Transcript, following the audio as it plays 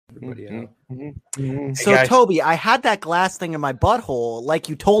everybody out. So, hey, Toby, I had that glass thing in my butthole like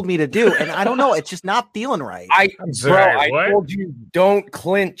you told me to do, and I don't know. It's just not feeling right. I told you don't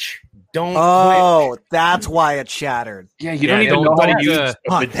clinch. Don't clinch. That's why it shattered. Yeah, you don't even know how to use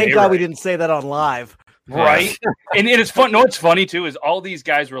thank God we didn't say that on live. Right. And it's fun. No, it's funny too, is all these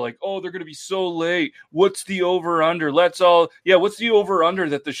guys were like, oh, they're going to be so late. What's the over under? What's the over under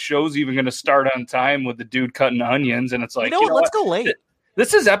that the show's even going to start on time with the dude cutting onions? And it's like, let's go late.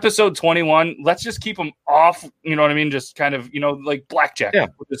 This is episode 21. Let's just keep them off. You know what I mean? Just kind of, like blackjack. Yeah.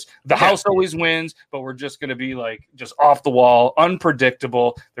 The house always wins, but we're just going to be like just off the wall,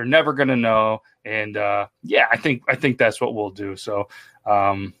 unpredictable. They're never going to know. And I think that's what we'll do. So,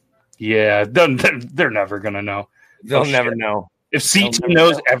 yeah, they're never going to know. They'll never know. If CT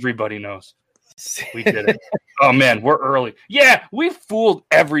knows, everybody knows. We did it. Oh, man, we're early. Yeah, we fooled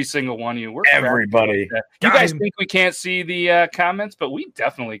every single one of you. Everybody. You guys think we can't see the comments, but we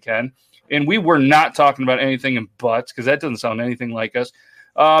definitely can. And we were not talking about anything in butts because that doesn't sound anything like us.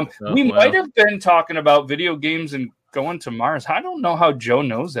 Might have been talking about video games and going to Mars. I don't know how Joe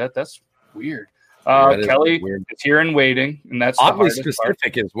knows that. That's weird. Kelly is here and waiting, and that's oddly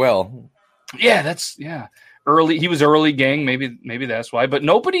specific as well. Yeah, early. He was early, gang. Maybe that's why. But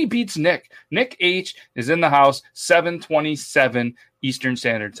nobody beats Nick. Nick H is in the house, 7:27 Eastern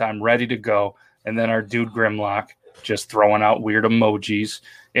Standard Time, ready to go. And then our dude Grimlock just throwing out weird emojis.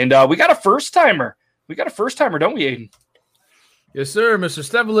 And we got a first timer. Don't we, Aiden? Yes, sir, Mr.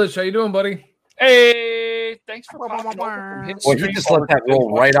 Stevelich. How you doing, buddy? Hey, thanks for popping over. Well, he just let that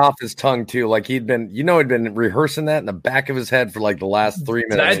roll right off his tongue too, like he'd been rehearsing that in the back of his head for like the last 3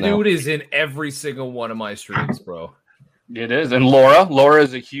 minutes. That dude is in every single one of my streams, bro. It is, and Laura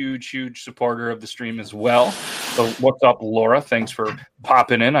is a huge supporter of the stream as well. So, what's up, Laura? Thanks for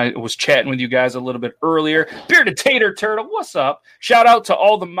popping in. I was chatting with you guys a little bit earlier. Bearded Tater Turtle, what's up? Shout out to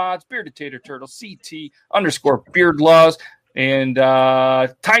all the mods. Bearded Tater Turtle, CT_Beardlaws. And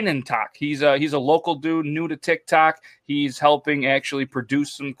Tynan Talk, he's a local dude, new to TikTok. He's helping actually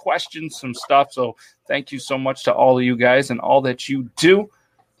produce some questions, some stuff. So thank you so much to all of you guys and all that you do.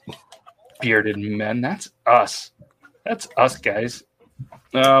 Bearded men, that's us. That's us, guys.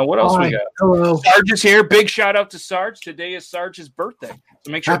 What else we got? Hello. Sarge is here. Big shout out to Sarge. Today is Sarge's birthday.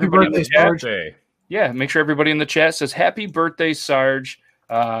 So make sure everybody in the chat. Yeah, make sure everybody in the chat says happy birthday, Sarge.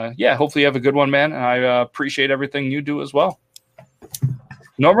 Hopefully you have a good one, man. I appreciate everything you do as well.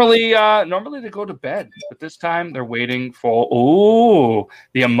 Normally they go to bed, but this time they're waiting for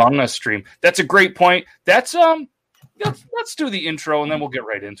the Among Us stream. That's a great point. That's let's do the intro and then we'll get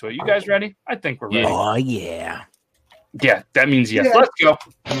right into it. You guys ready? I think we're ready. Oh yeah. Yeah, that means yes. Yeah. Let's go.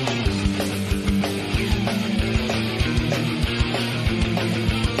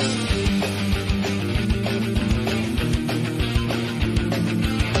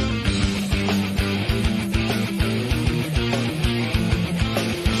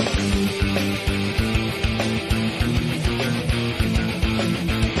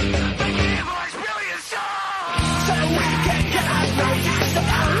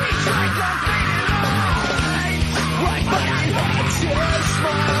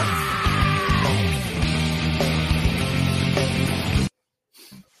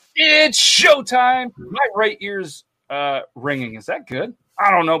 It's showtime. My right ear's ringing. Is that good? I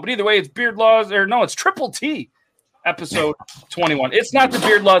don't know. But either way, it's Beard Laws. It's Triple T episode 21. It's not the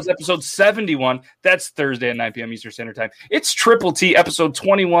Beard Laws episode 71. That's Thursday at 9 p.m. Eastern Standard Time. It's Triple T episode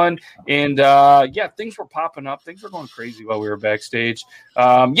 21. And things were popping up. Things were going crazy while we were backstage.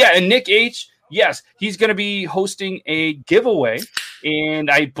 And Nick H., yes, he's going to be hosting a giveaway. And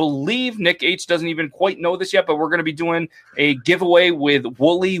I believe Nick H. doesn't even quite know this yet, but we're going to be doing a giveaway with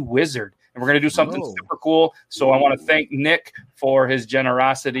Woolly Wizard. And we're going to do something super cool. So I want to thank Nick for his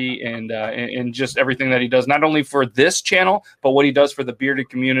generosity and just everything that he does, not only for this channel, but what he does for the bearded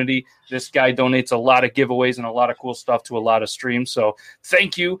community. This guy donates a lot of giveaways and a lot of cool stuff to a lot of streams. So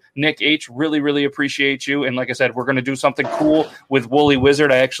thank you, Nick H. Really, really appreciate you. And like I said, we're going to do something cool with Woolly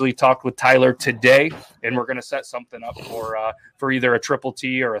Wizard. I actually talked with Tyler today, and we're going to set something up for either a Triple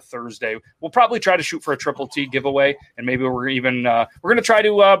T or a Thursday. We'll probably try to shoot for a Triple T giveaway, and maybe we're going to try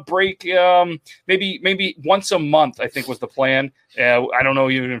to break maybe once a month, I think was the plan. I don't know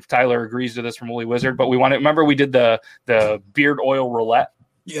even if Tyler agrees to this from Woolly Wizard, but we did the beard oil roulette.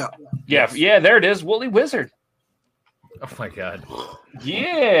 Yeah. There it is, Woolly Wizard. Oh my god.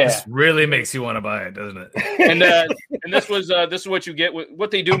 Yeah. This really makes you want to buy it, doesn't it? And this is what you get.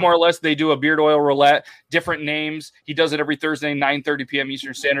 What they do more or less, they do a beard oil roulette, different names. He does it every Thursday, 9:30 p.m.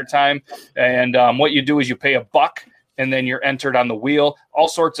 Eastern Standard Time. And what you do is you pay $1. And then you're entered on the wheel. All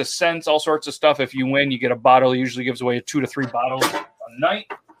sorts of scents, all sorts of stuff. If you win, you get a bottle. He usually gives away 2 to 3 bottles a night.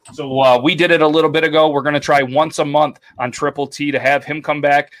 So we did it a little bit ago. We're going to try once a month on Triple T to have him come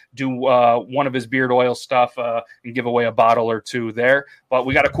back, do one of his beard oil stuff, and give away a bottle or two there. But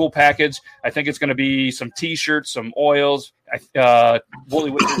we got a cool package. I think it's going to be some T-shirts, some oils,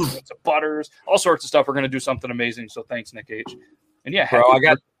 Woolly Wizards, some butters, all sorts of stuff. We're going to do something amazing. So thanks, Nick H. And yeah, bro,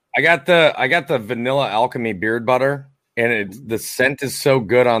 I got the Vanilla Alchemy beard butter. And the scent is so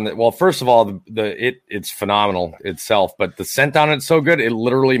good on the. Well, first of all, it's phenomenal itself, but the scent on it's so good. It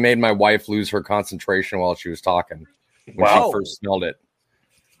literally made my wife lose her concentration while she was talking when she first smelled it.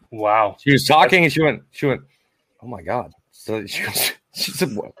 Wow, she was talking and she went, "Oh my god!" So she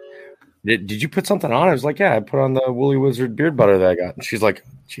said, "What? Did you put something on?" I was like, "Yeah, I put on the Woolly Wizard beard butter that I got." And she's like,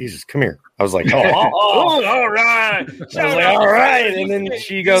 "Jesus, come here." I was like, "Oh, all right." I was like, "All right." And then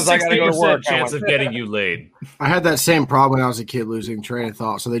she goes, "I gotta go to work." Chance of getting you laid. I had that same problem when I was a kid, losing train of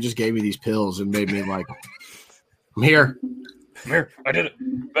thought. So they just gave me these pills and made me like, "I'm here." I did it.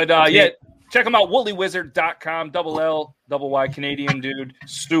 But yeah, check them out. WoollyWizard.com. LLY Canadian dude.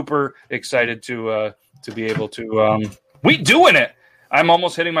 Super excited to be able to. We doing it. I'm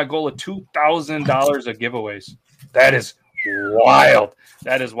almost hitting my goal of $2,000 of giveaways. That is wild.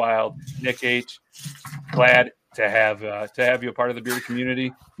 That is wild. Nick H, glad to have you a part of the bearded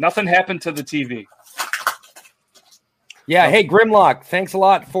community. Nothing happened to the TV. Yeah. Hey, Grimlock, thanks a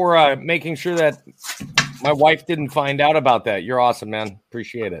lot for making sure that my wife didn't find out about that. You're awesome, man.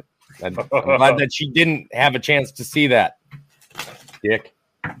 Appreciate it. I'm glad that she didn't have a chance to see that. Dick.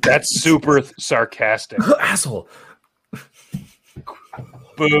 That's super sarcastic. Asshole.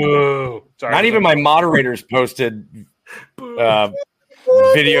 Boo. Sorry. Not even my moderators posted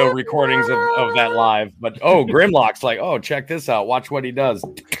video recordings of that live. But, Grimlock's like, check this out. Watch what he does.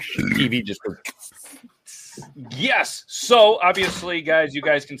 TV just goes. Yes. So, obviously, guys, you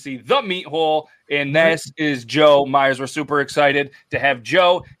guys can see the meat hole. And this is Joe Myers. We're super excited to have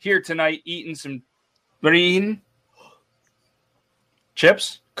Joe here tonight eating some green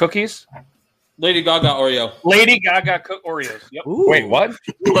chips, cookies. Lady Gaga Oreo. Lady Gaga Oreos. Yep. Ooh. Wait, what?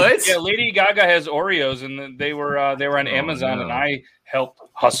 What? Yeah, Lady Gaga has Oreos, and they were on Amazon, and I helped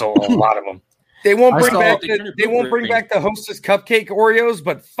hustle a lot of them. They won't bring back the Hostess Cupcake Oreos,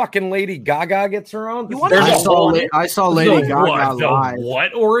 but fucking Lady Gaga gets her own. I saw Lady Gaga live.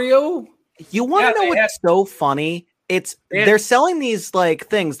 What Oreo? You want to know what's so funny? They're selling these like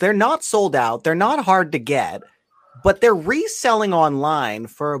things. They're not sold out. They're not hard to get. But they're reselling online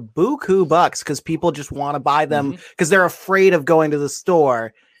for buku bucks because people just want to buy them because they're afraid of going to the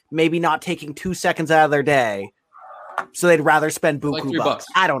store, maybe not taking 2 seconds out of their day. So they'd rather spend buku bucks.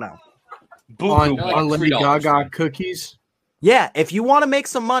 I don't know. On Lady Gaga cookies? Yeah, if you want to make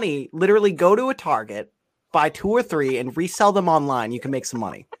some money, literally go to a Target, buy 2 or 3, and resell them online. You can make some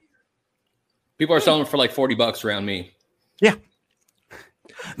money. People are selling them for like $40 around me. Yeah.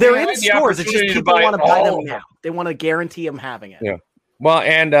 They're in stores. It's just people want to buy them now. They want to guarantee them having it. Yeah. Well,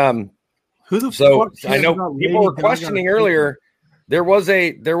 and who the fuck? I know people were questioning earlier. There was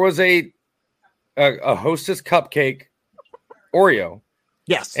a Hostess Cupcake Oreo.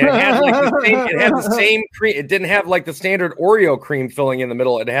 Yes. And it had the same cream. It didn't have like the standard Oreo cream filling in the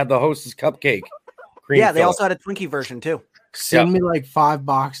middle. It had the Hostess Cupcake cream. Yeah, they also had a Twinkie version too. Send me like 5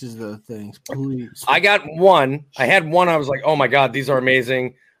 boxes of the things, please. I got one. I had one. I was like, oh my God, these are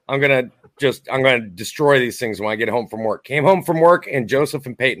amazing. I'm gonna destroy these things when I get home from work. Came home from work and Joseph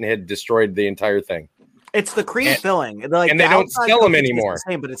and Peyton had destroyed the entire thing. It's the cream filling. Like, and they don't sell them anymore.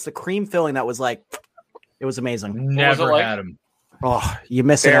 But it's the cream filling that was like, it was amazing. Never had them. Oh, you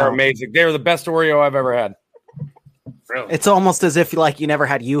miss it. They're amazing. They're the best Oreo I've ever had. Really? It's almost as if like you never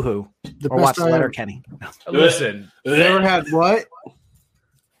had Yoo-Hoo or watched Letterkenny. Listen, you never had what?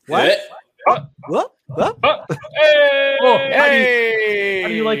 What? What? Hey! How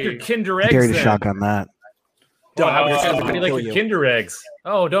do you like your Kinder eggs? Carried a shotgun that. How do you like your Kinder eggs?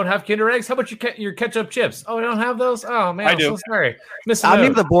 Oh, don't have Kinder eggs? How about your ketchup chips? Oh, I don't have those? Oh man, I'm so sorry. I'm near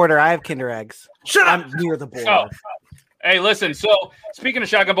the border. I have Kinder eggs. Shut up. I'm near the border. Oh. Hey, listen, so speaking of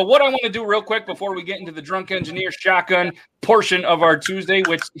shotgun, but what I want to do real quick before we get into the Drunk Engineer shotgun portion of our Tuesday,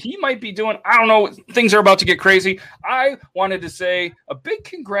 which he might be doing, I don't know, things are about to get crazy. I wanted to say a big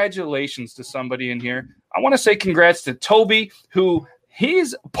congratulations to somebody in here. I want to say congrats to Toby, who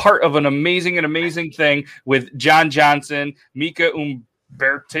he's part of an amazing thing with John Johnson, Mika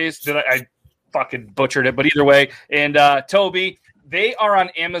Umbertes. I fucking butchered it, but either way. And Toby, they are on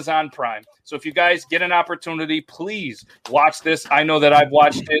Amazon Prime. So if you guys get an opportunity, please watch this. I know that I've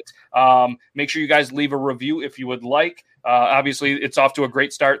watched it. Make sure you guys leave a review if you would like. Obviously, it's off to a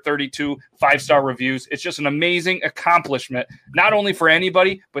great start, 32 5-star reviews. It's just an amazing accomplishment, not only for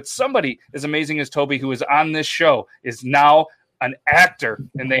anybody, but somebody as amazing as Toby, who is on this show, is now an actor,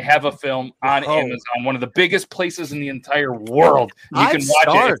 and they have a film on Amazon, one of the biggest places in the entire world. You can watch it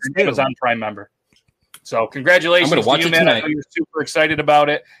if you're an Amazon Prime member. So congratulations I'm gonna watch to you, it man. tonight. I know you're super excited about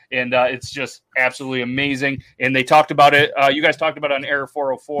it, and it's just absolutely amazing. And they talked about it. You guys talked about it on Error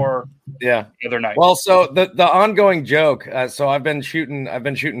 404 the other night. Well, so the ongoing joke. So I've been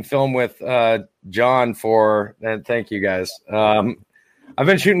shooting film with John for, and thank you guys. I've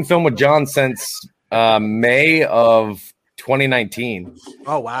been shooting film with John since May of 2019.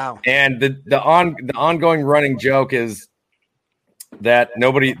 Oh wow! And the ongoing running joke is that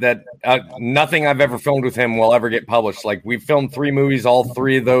nothing I've ever filmed with him will ever get published. Like, we filmed 3 movies, all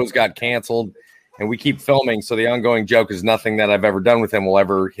 3 of those got canceled, and we keep filming. So the ongoing joke is nothing that I've ever done with him will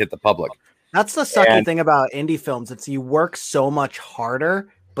ever hit the public. That's the sucky thing about indie films. It's you work so much harder,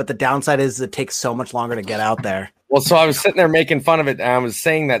 but the downside is it takes so much longer to get out there. Well, so I was sitting there making fun of it, and I was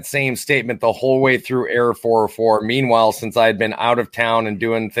saying that same statement the whole way through Error 404. Meanwhile, since I had been out of town and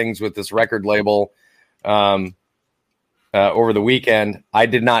doing things with this record label, over the weekend, I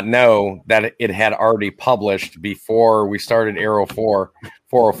did not know that it had already published before we started Arrow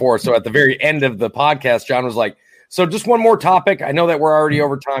 404. So at the very end of the podcast, John was like, so just one more topic. I know that we're already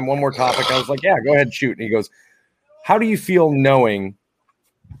over time. One more topic. I was like, yeah, go ahead, shoot. And he goes, how do you feel knowing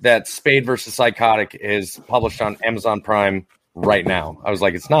that Spade versus Psychotic is published on Amazon Prime right now? I was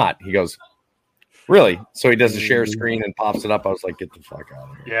like, it's not. He goes, really? So he does a share screen and pops it up. I was like, get the fuck out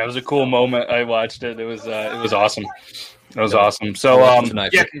of here. Yeah, it was a cool moment. I watched it. It was awesome. It was awesome. So,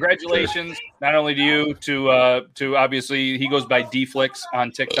 congratulations not only to you, to obviously he goes by DFlix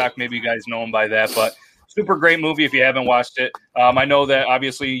on TikTok. Maybe you guys know him by that, but super great movie if you haven't watched it. I know that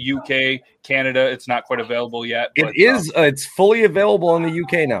obviously UK, Canada, it's not quite available yet. But, it's fully available in the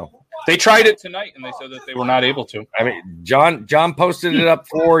UK now. They tried it tonight and they said that they were not able to. I mean, John posted it up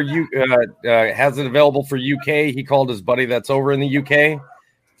for you. Has it available for UK. He called his buddy that's over in the UK.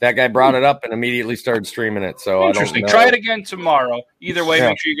 That guy brought it up and immediately started streaming it. So interesting. Try it again tomorrow. Either way,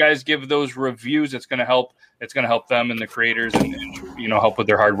 make sure you guys give those reviews. It's going to help. It's going to help them and the creators, and help with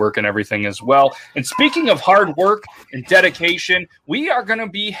their hard work and everything as well. And speaking of hard work and dedication, we are going to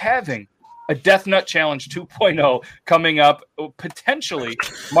be having a Death Nut Challenge 2.0 coming up potentially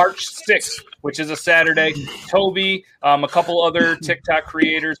March 6th, which is a Saturday. Toby, a couple other TikTok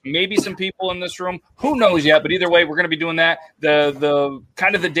creators, maybe some people in this room. Who knows yet? But either way, we're going to be doing that. The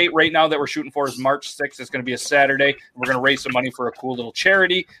kind of the date right now that we're shooting for is March 6th. It's going to be a Saturday. We're going to raise some money for a cool little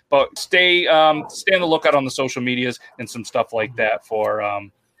charity. But stay on the lookout on the social medias and some stuff like that for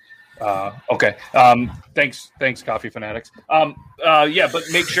okay. Thanks, Coffee Fanatics. But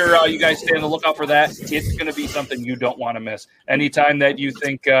make sure you guys stay on the lookout for that. It's going to be something you don't want to miss. Anytime that you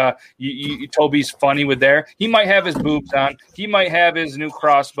think Toby's funny with there, he might have his boobs on. He might have his new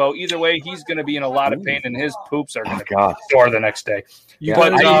crossbow. Either way, he's going to be in a lot of pain, and his poops are going to be sore the next day. Yeah,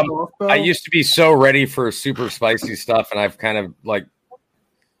 but I used to be so ready for super spicy stuff, and I've kind of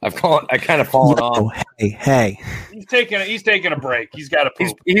fallen off. Hey. He's taking a break. He's got to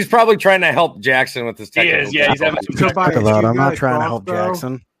poop. He's probably trying to help Jackson with his technical. He is. Yeah, he's having some. I'm not trying to help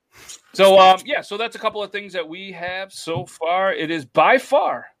Jackson. So so that's a couple of things that we have so far. It is by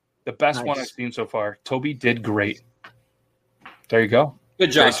far the best one I've seen so far. Toby did great. There you go.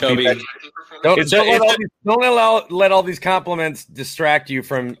 Good job, Toby. Don't let all these compliments distract you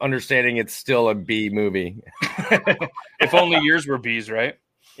from understanding it's still a B movie. If only yours were B's, right?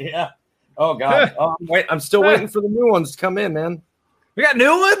 Yeah. Oh God. Wait, I'm still waiting for the new ones to come in, man. We got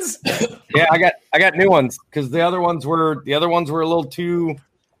new ones. Yeah, I got new ones because the other ones were a little too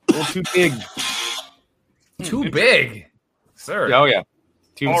big. Too big, sir. Oh yeah.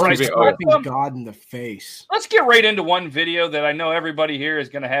 Too big. God in the face. Let's get right into one video that I know everybody here is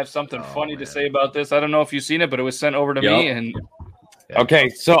going to have something funny to say about this. I don't know if you've seen it, but it was sent over to me. And okay,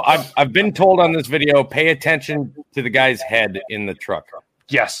 so I've been told on this video, pay attention to the guy's head in the truck.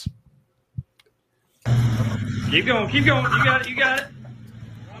 Yes. Keep going. You got it.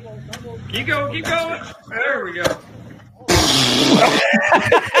 Keep going. There we go.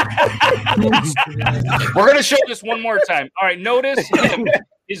 We're going to show this one more time. All right, notice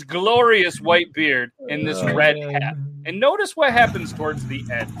his glorious white beard and this red hat. And notice what happens towards the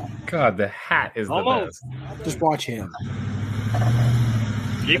end. God, the hat is the best. Just watch him.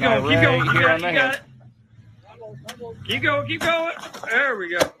 Keep going. You got it. Keep going. There we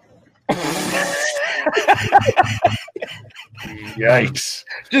go. Yikes.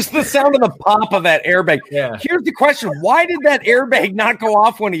 Just the sound of the pop of that airbag. Yeah. Here's the question. Why did that airbag not go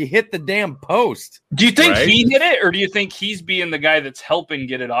off when he hit the damn post? Do you think he hit it, or do you think he's being the guy that's helping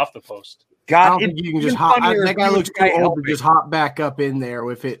get it off the post? God, I don't think you can just hop. That guy looks too old to just hop back up in there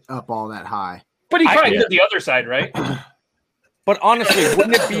with it up all that high. But he probably hit the other side, right? But honestly,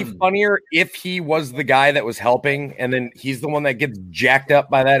 wouldn't it be funnier if he was the guy that was helping, and then he's the one that gets jacked up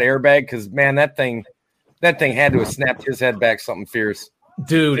by that airbag? Because man, that thing had to have snapped his head back something fierce.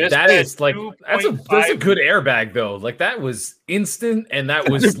 Dude, that's a good airbag though. Like that was instant, and that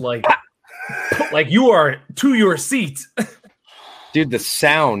was like you are to your seat. Dude, the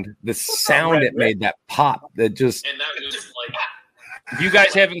sound it made that pop. That just. And that was like, if you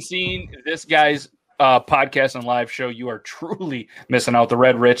guys haven't seen this guy's podcast and live show, you are truly missing out. The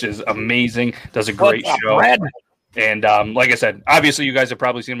Red Rich is amazing. Does a great show. Red? And like I said, obviously you guys have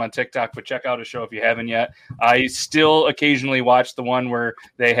probably seen him on TikTok, but check out his show if you haven't yet. I still occasionally watch the one where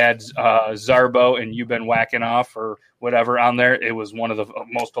they had Zarbo and You've Been Whacking Off or whatever on there. It was one of the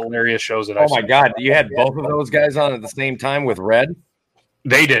most hilarious shows that I've seen. Oh my God. You had both of those guys on at the same time with Red?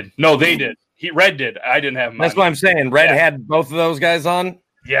 They did. No, they did. Red did. I didn't have mine. That's what I'm saying. Red had both of those guys on?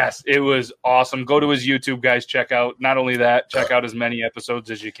 Yes, it was awesome. Go to his YouTube, guys. Check out not only that, check out as many episodes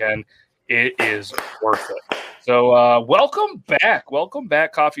as you can. It is worth it. So welcome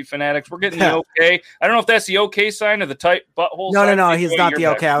back, Coffee Fanatics. We're getting the okay. I don't know if that's the okay sign or the tight butthole. No. He's not the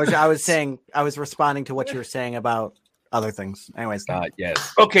okay. I was saying I was responding to what you were saying about other things. Anyways,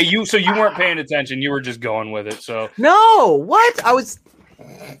 yes. Okay, you weren't paying attention. You were just going with it. So no, what I was.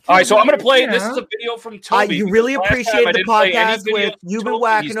 All right, so I'm going to play. This is a video from Toby. You really appreciate the podcast with You've Been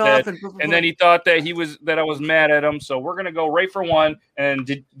Whacking Off, and then he thought that I was mad at him. So we're going to go right for one. And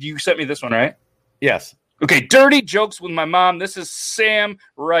did you sent me this one, right? Yes. Okay, dirty jokes with my mom. This is Sam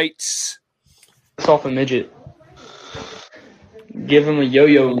writes. Piss off a midget. Give him a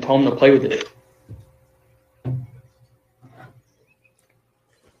yo-yo and tell him to play with it.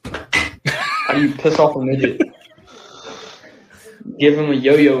 How do you piss off a midget? Give him a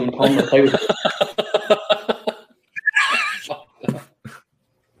yo-yo and tell him to play with it.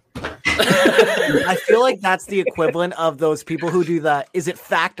 I feel like that's the equivalent of those people who do the is it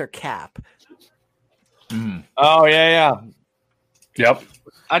fact or cap? Oh yeah. Yep.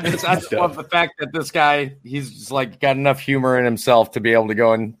 I just love the fact that this guy, he's just like got enough humor in himself to be able to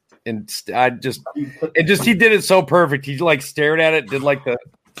go and he did it so perfect. He like stared at it, did like the,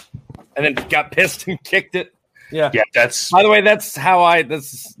 and then got pissed and kicked it. Yeah. That's. By the way, that's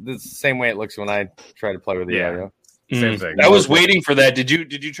the same way it looks when I try to play with the yo-yo. Same thing. I was waiting for that. Did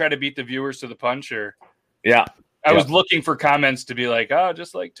you try to beat the viewers to the punch or? Yeah. I was looking for comments to be like, oh,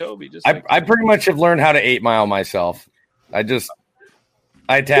 just like Toby. I pretty much have learned how to 8 Mile myself. I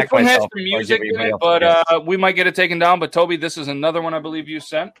attack myself. Has music in it, but we might get it taken down. But Toby, this is another one I believe you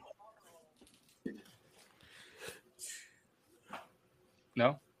sent.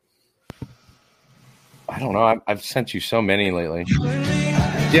 No. I don't know. I've sent you so many lately.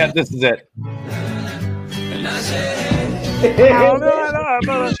 Yeah, this is it. Oh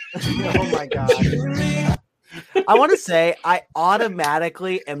my God. I want to say I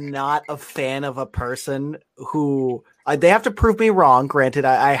automatically am not a fan of a person who they have to prove me wrong. Granted,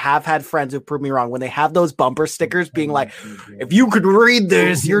 I have had friends who prove me wrong when they have those bumper stickers being like, if you could read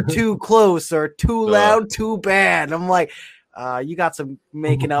this, you're too close or too loud, too bad. I'm like, you got some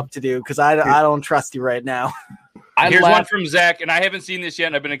making up to do because I don't trust you right now. Here's one from Zach, and I haven't seen this yet,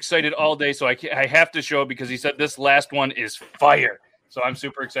 and I've been excited all day, so I have to show it because he said this last one is fire. So I'm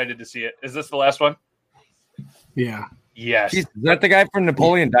super excited to see it. Is this the last one? Yeah. Yes. Is that the guy from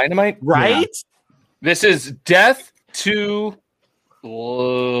Napoleon Dynamite? Right? Yeah. This is Death to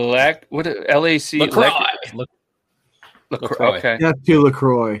LAC. LaCroix. LaCroix. Okay. Death to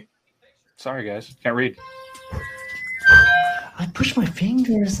LaCroix. Sorry, guys. Can't read. I push my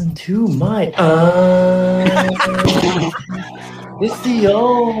fingers into my It's the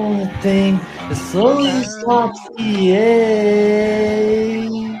only thing that slowly stops the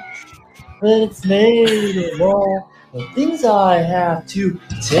ache. But it's made of all the things I have to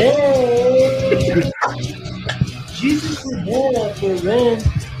take. Jesus in heaven and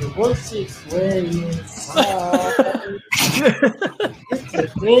it works its way inside. If the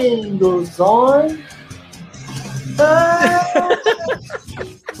thing goes on.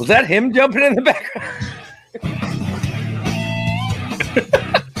 Was that him jumping in the background?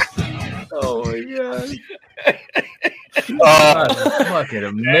 Oh my God. Fucking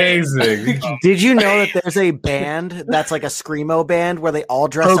amazing. Did you know that there's a band that's like a screamo band where they all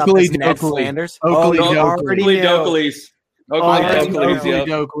dress up as Ned Flanders? Oakley Dokley's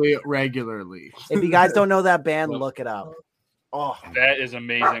regularly. If you guys don't know that band, look it up. Oh, that is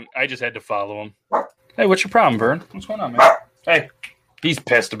amazing. I just had to follow him. Hey, what's your problem, Vern? What's going on, man? Hey, he's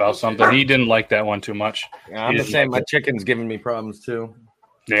pissed about something. He didn't like that one too much. Yeah, I'm the same. My chicken's giving me problems too.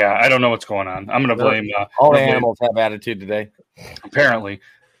 Yeah, I don't know what's going on. I'm going to blame all the animals have attitude today. Apparently.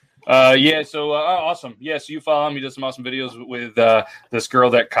 Yeah, so awesome. Yeah, so you follow him. He does some awesome videos with this girl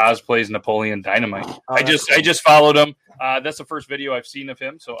that cosplays Napoleon Dynamite. I just followed him. That's the first video I've seen of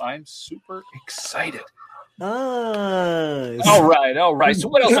him, so I'm super excited. Nice. All right. So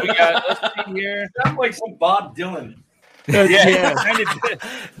what else we got? Let's see here. Sounds like some Bob Dylan. Yeah.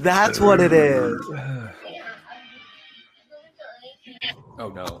 That's what it is. Oh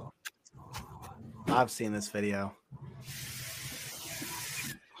no. I've seen this video.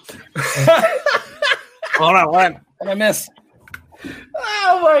 Hold on, what I miss?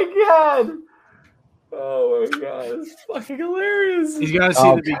 Oh my god, it's fucking hilarious. You got to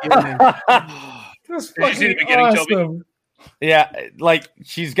see the beginning. That's Did you see the beginning, Toby? Yeah, like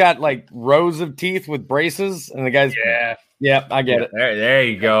she's got like rows of teeth with braces, and the guy's yeah, I get it. There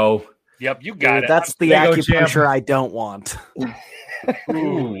you go. Yep, you got it. That's the acupuncture I don't want.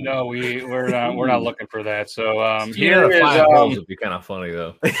 Ooh, no, we're not looking for that. So Here here the is five holes would be kind of funny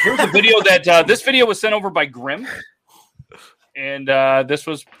though. here's a video that this video was sent over by Grim, and this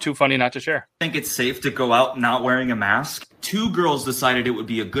was too funny not to share. I think it's safe to go out not wearing a mask. 2 girls decided it would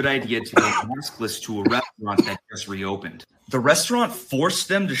be a good idea to go maskless to a restaurant that just reopened. The restaurant forced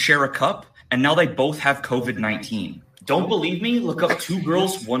them to share a cup, and now they both have COVID-19. Don't believe me? Look up 2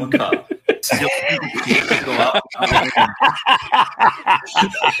 girls, 1 cup. Still to go out.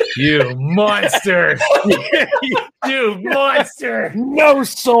 You monster! You monster! No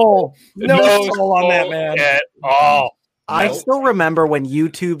soul on that man at all. I still remember when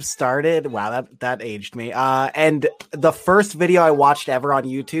YouTube started. Wow, that aged me. And the first video I watched ever on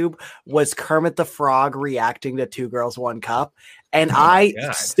YouTube was Kermit the Frog reacting to 2 Girls, 1 Cup. And I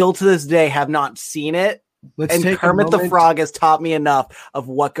still to this day have not seen it. And Kermit the Frog has taught me enough of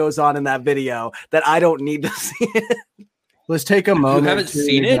what goes on in that video that I don't need to see it. Let's take a moment haven't to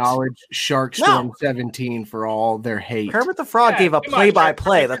seen it? acknowledge Sharkstorm 17 for all their hate. Kermit the Frog gave a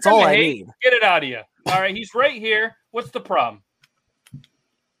play-by-play. That's all I need. Get it out of you. All right, he's right here. What's the problem?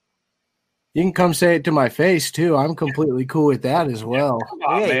 You can come say it to my face too. I'm completely cool with that as well.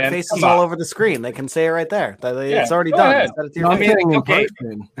 on, Your man. face Come is on. all over the screen. They can say it right there. It's already go done. ahead. Set it to your I'm face. kidding in okay.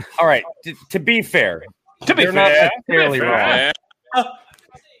 person. All right, to be fair, To be they're not fair, necessarily wrong.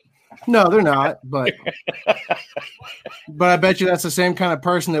 No, they're not. But I bet you that's the same kind of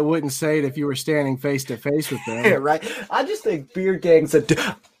person that wouldn't say it if you were standing face to face with them. Yeah, right. I just think Beard Gang said,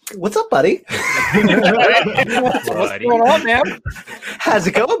 "What's up, buddy? What's going on, man? How's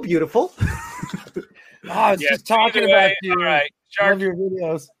it going, beautiful?" Oh, it's just talking either about way, you. all right, Shark, Love your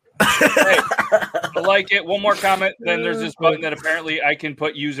videos. hey, I like it. One more comment. Then there's this button that apparently I can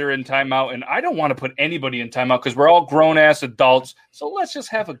put user in timeout, and I don't want to put anybody in timeout because we're all grown ass adults. So let's just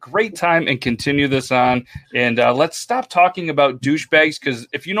have a great time and continue this on. And let's stop talking about douchebags because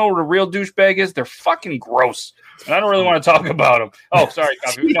if you know what a real douchebag is, they're fucking gross. And I don't really want to talk about them. Oh, sorry,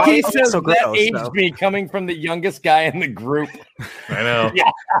 Coffee. He No, says so that gross, aged though. me coming from the youngest guy in the group. I know.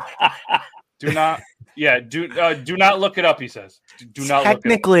 do not. Yeah, do not look it up. He says, "Do not look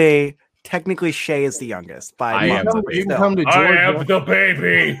it up." Technically, Shay is the youngest. I am the You baby. can come to I Georgia. am the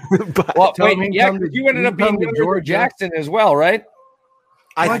baby. Well, Tell wait, me, yeah, come to- 'cause you ended up you being come to younger than Georgia. Jackson as well, right?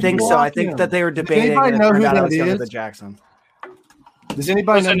 I Why'd think you so. I block think him? that they were debating. anybody And it know turned who out I that was younger is? than Jackson. Does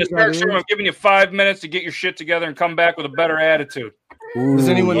anybody Listen, know to who that start, is? I'm giving you 5 minutes to get your shit together and come back with a better attitude. Does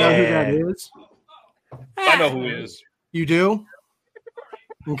anyone know who yeah. that is? I know who he is. You do?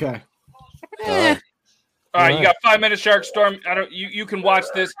 Okay. All right, you got 5 minutes, Shark Storm. You can watch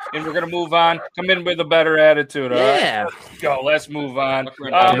this, and we're gonna move on. Come in with a better attitude. All right? Yeah. Go. Let's move on.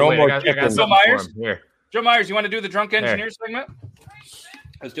 No Wait, more I got chickens. something Myers? for him. Here. Joe Myers, you want to do the drunk engineer segment?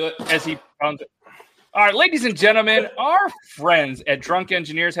 Let's do it. As he found it. All right, ladies and gentlemen, our friends at Drunk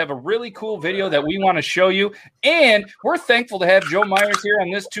Engineers have a really cool video that we want to show you. And we're thankful to have Joe Myers here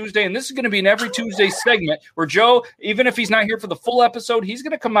on this Tuesday. And this is going to be an every Tuesday segment where Joe, even if he's not here for the full episode, he's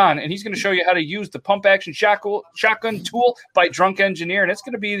going to come on and he's going to show you how to use the pump action shotgun tool by Drunk Engineer. And it's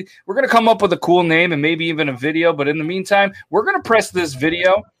going to be, we're going to come up with a cool name and maybe even a video. But in the meantime, we're going to press this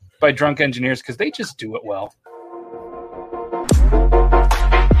video by Drunk Engineers because they just do it well.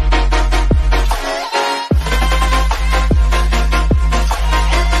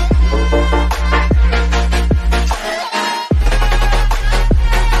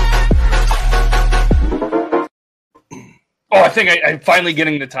 Oh, I think I'm finally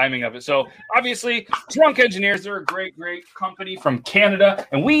getting the timing of it. So, obviously, Drunk Engineers, they're a great, great company from Canada.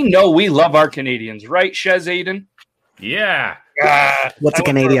 And we know we love our Canadians, right, Shez Aiden? Yeah. What's a I went through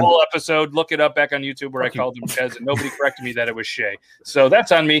Canadian? A whole episode. Look it up back on YouTube where I called him Shez, and nobody corrected me that it was Shay. So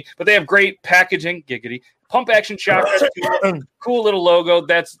that's on me. But they have great packaging, giggity, pump action shotgun, cool little logo.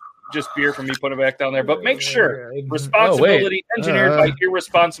 That's just beer for me. Put it back down there. But make sure responsibility engineered by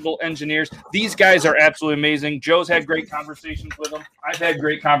irresponsible engineers. These guys are absolutely amazing. Joe's had great conversations with them. I've had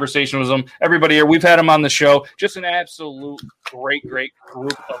great conversations with them. Everybody here, we've had them on the show. Just an absolute great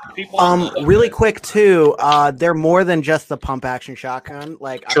group of people. Really quick too. They're more than just the pump action shotgun.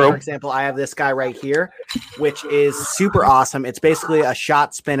 Like for example, I have this guy right here, which is super awesome. It's basically a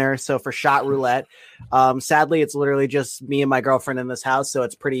shot spinner. So for shot roulette. Sadly, it's literally just me and my girlfriend in this house, so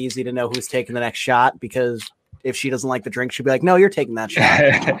it's pretty easy to know who's taking the next shot because if she doesn't like the drink, she'll be like, "No, you're taking that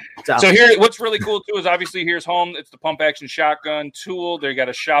shot." So here, what's really cool too is obviously here's home. It's the pump action shotgun tool. They got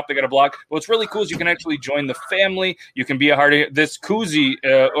a shop. They got a blog. What's really cool is you can actually join the family. You can be a part of this koozie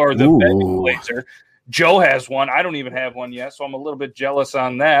or the Blazer. Joe has one. I don't even have one yet, so I'm a little bit jealous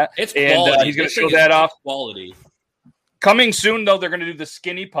on that. It's quality. And he's going to show that off. Quality. Coming soon, though, they're going to do the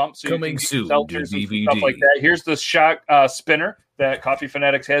skinny pump. So coming soon, seltzers and stuff like that. Here's the shot spinner that Coffee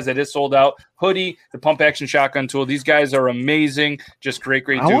Fanatics has that is sold out. Hoodie, the pump action shotgun tool. These guys are amazing. Just great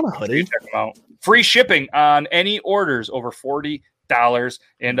dude. I want a hoodie. Check them out. Free shipping on any orders over $40.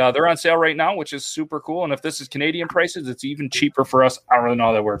 And they're on sale right now, which is super cool. And if this is Canadian prices, it's even cheaper for us. I don't really know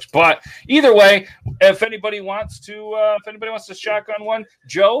how that works, but either way, if anybody wants to shotgun one,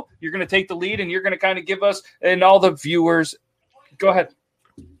 Joe, you're going to take the lead and you're going to kind of give us and all the viewers. Go ahead.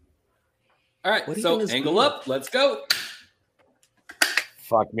 All right. So angle up. Let's go.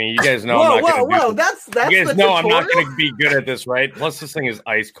 Fuck me. You guys know I'm not going to You guys know I'm not going to be good at this, right? Plus, this thing is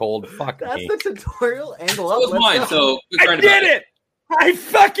ice cold. Fuck me. That's the tutorial. Angle up. That was mine. So I did it. I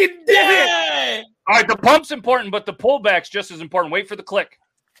fucking did it. All right, the pump's important, but the pullback's just as important. Wait for the click.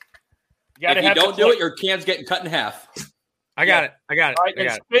 If you don't do it, your can's getting cut in half. I got it. All right,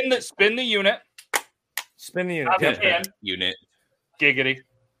 spin the unit. Spin the unit. Unit. Giggity.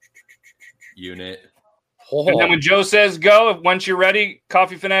 Unit. And then when Joe says go, once you're ready,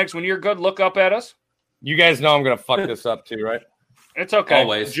 Coffee Fanatics, when you're good, look up at us. You guys know I'm going to fuck this up too, right? It's okay.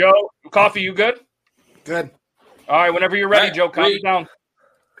 Always. Joe, Coffee, you good? Good. All right, whenever you're ready, Joe, calm it down.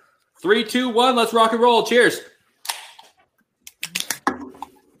 3, 2, 1, let's rock and roll. Cheers.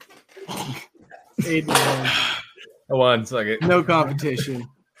 Aiden, 1 second. no competition.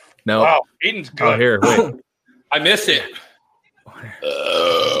 No. Wow, Aiden's good. Oh, here, wait. I missed it. I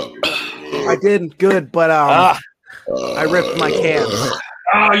did good, but I ripped my can.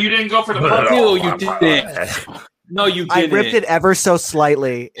 Oh, you didn't go for the pump. No, you didn't. No, you didn't. I ripped it ever so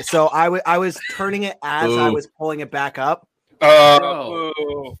slightly. So I was turning it as I was pulling it back up.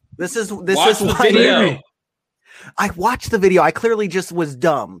 This is the video. I watched the video. I clearly just was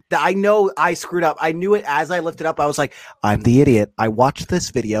dumb. I know I screwed up. I knew it as I lifted up. I was like, I'm the idiot. I watched this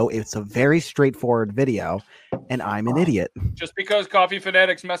video. It's a very straightforward video, and I'm an idiot. Just because Coffee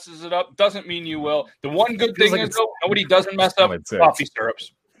Fanatics messes it up doesn't mean you will. The one good thing is, though, nobody doesn't mess up coffee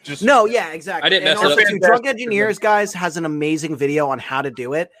syrups. Exactly. I didn't mess also, it up. Drunk Engineers, guys, has an amazing video on how to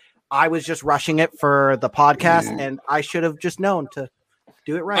do it. I was just rushing it for the podcast, and I should have just known to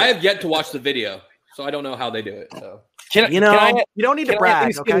do it right. I have yet to watch the video, so I don't know how they do it. So you don't need to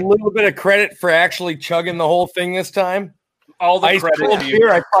brag. Get a little bit of credit for actually chugging the whole thing this time. All the credit to you.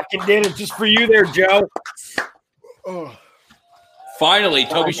 I fucking did it just for you there, Joe. Finally,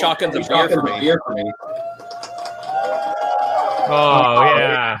 Toby shotguns a beer for me. Oh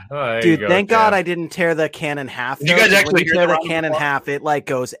yeah, dude! Thank God I didn't tear the can in half. You guys actually tear the can in half? It like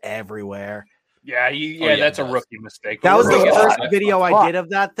goes everywhere. Yeah, that's a rookie mistake. That was the first video I did of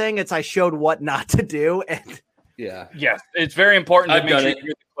that thing. I showed what not to do, and yes, it's very important to make sure you get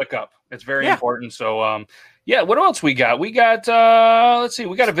the click up. It's very important. So, what else we got? We got let's see,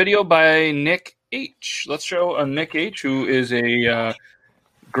 we got a video by Nick H. Let's show Nick H, who is a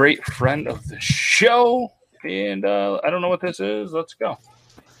great friend of the show. And I don't know what this is. Let's go.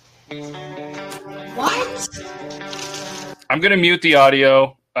 What? I'm going to mute the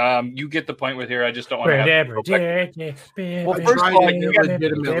audio. You get the point with here. I just don't want to have Well, first of all, I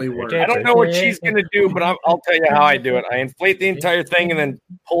don't know what she's going to do, but I'll tell you how I do it. I inflate the entire thing and then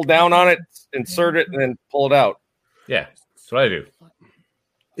pull down on it, insert it, and then pull it out. Yeah, that's what I do.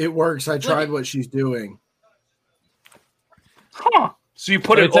 It works. I tried what she's doing. Huh. So you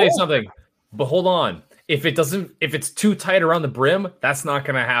put it. I'll tell you something, but hold on. If it's too tight around the brim, that's not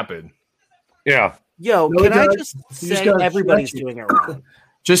going to happen. Yeah. Yo, can I just say everybody's doing it wrong?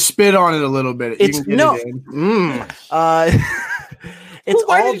 Just spit on it a little bit. It's you can get it in. It's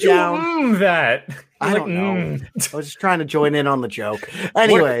all down. That I don't know. I was just trying to join in on the joke.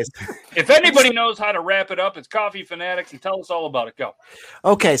 Anyways, if anybody knows how to wrap it up, it's Coffee Fanatics, and tell us all about it. Go.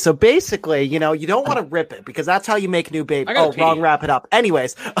 Okay, so basically, you don't want to rip it because that's how you make new baby. Oh, wrong. Wrap it up.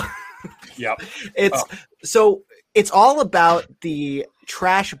 Anyways. Yep. It's so It's all about the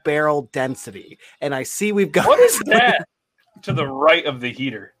trash barrel density, and I see we've got. What is that to the right of the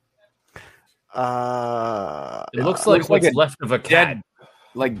heater? It looks like what's left of a cat.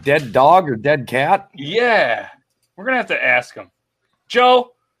 Like dead dog or dead cat? Yeah. We're going to have to ask him.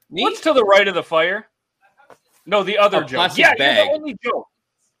 Joe, what's to the right of the fire? No, the other Joe. Plastic bag. You're the only Joe.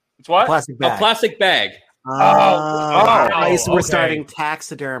 It's what? Plastic bag. A plastic bag. We're starting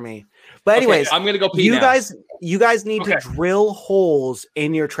taxidermy. But anyways, okay, I'm going to go pee you now. You guys need to drill holes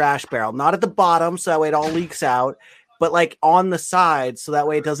in your trash barrel. Not at the bottom, so that way it all leaks out. But like on the side, so that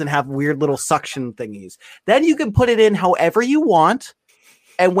way it doesn't have weird little suction thingies. Then you can put it in however you want.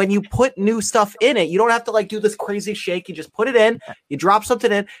 And when you put new stuff in it, you don't have to like do this crazy shake. You just put it in, you drop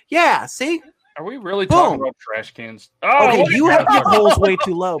something in. Yeah, see? Are we really talking about trash cans? Okay, you have your holes way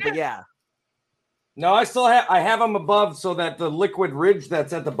too low, but yeah. No, I have them above so that the liquid ridge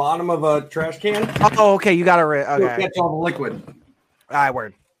that's at the bottom of a trash can. Oh, okay, you got to okay. Catch all the liquid. All right,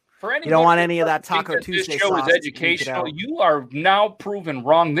 word. For you don't want any of that Taco Tuesday This show sauce. is educational. You are now proven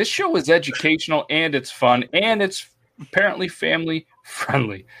wrong. This show is educational and it's fun and it's apparently family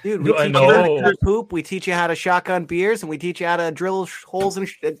friendly. Dude, we teach you how to poop, we teach you how to shotgun beers, and we teach you how to drill holes in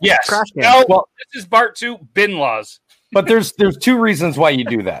yes. trash cans. Now, well, this is part 2, bin laws. But there's 2 reasons why you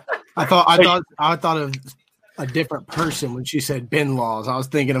do that. I thought of a different person when she said bin laws. I was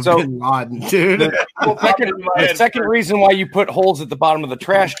thinking of Bin Laden, dude. The second reason why you put holes at the bottom of the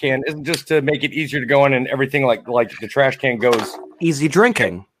trash can isn't just to make it easier to go in and everything like the trash can goes easy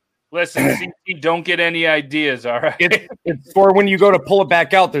drinking. Listen, CT, don't get any ideas, all right? It's for when you go to pull it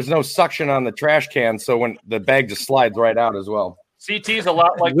back out, there's no suction on the trash can, so when the bag just slides right out as well. CT is a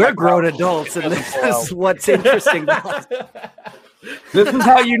lot like we're grown adults, and this is what's interesting to us. This is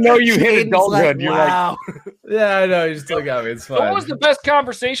how you know you hit adulthood. Like, wow. Yeah, I know. You still got me. It's fine. What was the best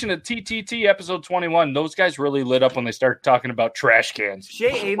conversation at TTT episode 21? Those guys really lit up when they started talking about trash cans.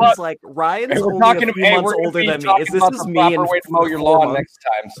 Jay Aiden's like, Ryan's only a few months older than me. Is this me and way to mow your lawn next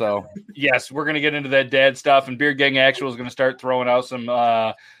time? So yes, we're gonna get into that dad stuff, and Beard Gang Actual is gonna start throwing out some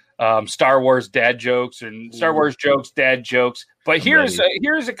Star Wars dad jokes and Star Wars jokes, dad jokes. But here's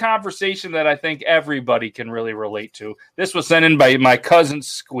a conversation that I think everybody can really relate to. This was sent in by my cousin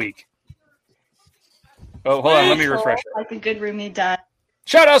Squeak. Oh, hold on, let me refresh it. Like a good roomie does.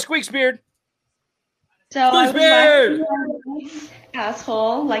 Shout out Squeak's Beard. So I was laughing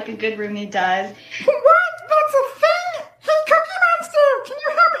asshole like a good roomie does. What? That's a thing? Hey, Cookie Monster, can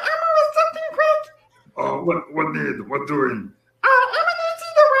you help Emma with something quick? Oh, what need? What doing? Emma needs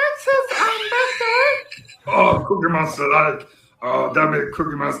you to wax his back door. Oh, Cookie Monster, that made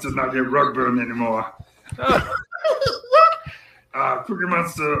Cookie Monster not get rug burn anymore. Cookie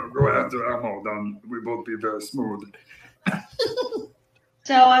Monster, go after Elmo, then we both be very smooth.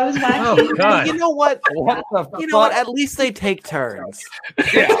 So I was waxing. You know what? You know what? At least they take turns.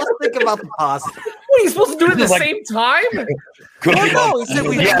 Let's think about the positive. What are you supposed to do it at the same time? Well, no, he said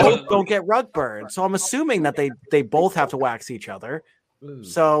we both don't get rug burn. So I'm assuming that they both have to wax each other.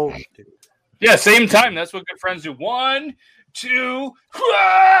 So yeah, same time. That's what good friends do. 1, 2.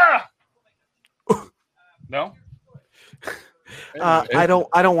 No. I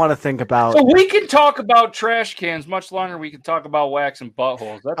don't want to think about. So we can talk about trash cans much longer. We can talk about wax and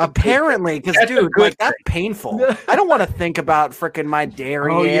buttholes. Apparently, because dude, like that's painful. I don't want to think about freaking my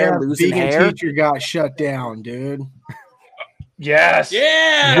derriere losing vegan hair. Teacher got shut down, dude. Yes.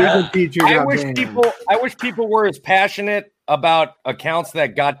 Yeah. Vegan teacher I got wish banned. people were as passionate about accounts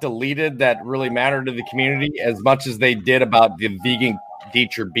that got deleted that really matter to the community as much as they did about the vegan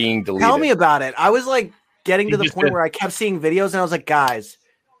teacher being deleted. Tell me about it. I was like getting to the point where I kept seeing videos and I was like, guys,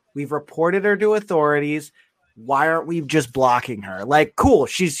 we've reported her to authorities. Why aren't we just blocking her? Like, cool,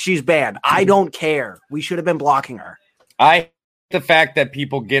 she's banned. I don't care. We should have been blocking her. I hate the fact that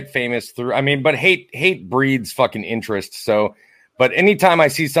people get famous through. I mean, but hate breeds fucking interest. So, but anytime I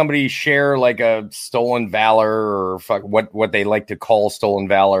see somebody share like a stolen valor or what they like to call stolen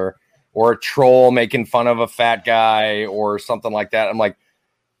valor, or a troll making fun of a fat guy or something like that, I'm like,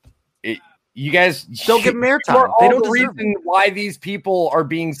 you guys don't give them airtime. They don't deserve reason why these people are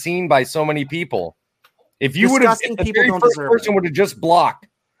being seen by so many people. If you would have, if the very first person would have just blocked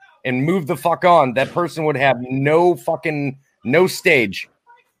and moved the fuck on, that person would have no stage.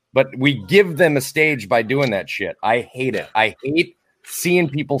 But we give them a stage by doing that shit. I hate it. I hate seeing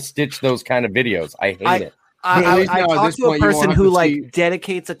people stitch those kind of videos. I hate it. I talked to a person who like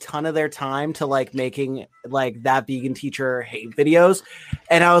dedicates a ton of their time to like making like that vegan teacher hate videos.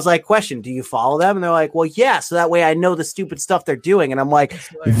 And I was like, question, do you follow them? And they're like, well, yeah. So that way I know the stupid stuff they're doing. And I'm like,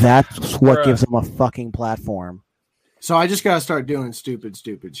 that's what gives them a fucking platform. So I just got to start doing stupid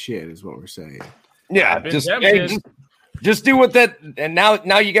shit is what we're saying. Yeah, just do what that. And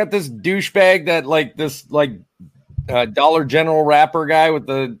now you got this douchebag that like this like Dollar General rapper guy with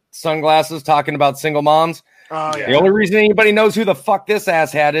the sunglasses talking about single moms. Oh, yeah. The only reason anybody knows who the fuck this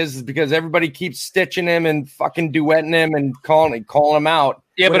asshat is because everybody keeps stitching him and fucking duetting him and calling him out.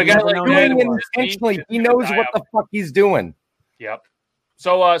 Yeah, but a guy like that intentionally, he knows what the fuck he's doing. Yep.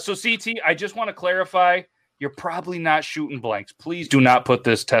 So CT, I just want to clarify. You're probably not shooting blanks. Please do not put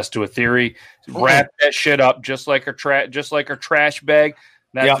this test to a theory. Wrap that shit up just like her trash bag.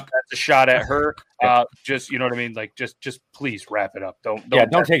 That's a shot at her. Just you know what I mean. Like just please wrap it up. Don't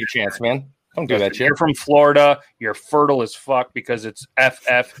take a chance, man. Don't do that shit. You're from Florida. You're fertile as fuck because it's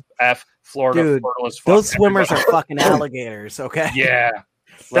FFF Florida. Dude, fertile as fuck. Those swimmers are fucking alligators. Okay. Yeah.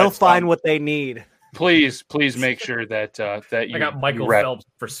 They'll find what they need. Please make sure that you. I got Michael Phelps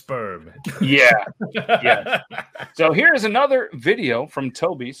for sperm. Yeah. So here's another video from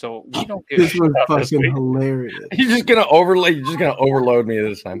Toby. So we don't get this was fucking hilarious. You're just gonna overload me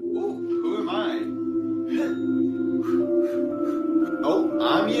this time. Who am I? Oh,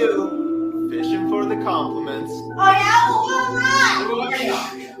 I'm you. Fishing for the compliments.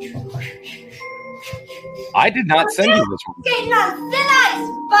 I did not send you this one. Getting on thin ice,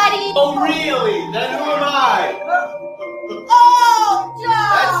 buddy. Oh, really? Then who am I? Oh, no.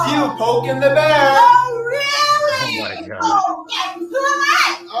 That's you poking the bear. Oh, really? Oh, my God. Oh, yes. Who am I?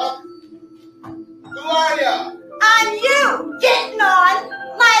 Who are you? I'm you. Getting on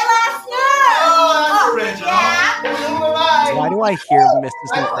my last nerve. Oh, that's original. Yeah. Who am I? Why do I hear Mrs.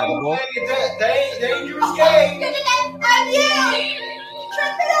 Incredible? Dangerous game. I'm you.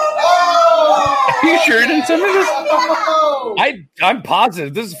 Trip it over. Oh! Are you sure it didn't send me this? I'm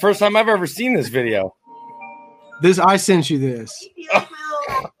positive. This is the first time I've ever seen this video. I sent you this.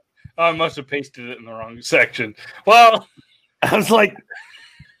 I must have pasted it in the wrong section. Well, I was like,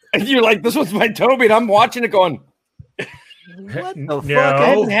 you're like, this was my Toby, and I'm watching it going, what the fuck? I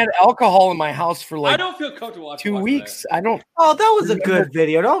haven't had alcohol in my house for like I don't feel comfortable watching 2 weeks. I don't. Oh, that was a good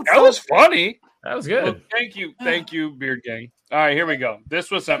video. That was funny. That was good. Well, thank you, Beard Gang. All right, here we go. This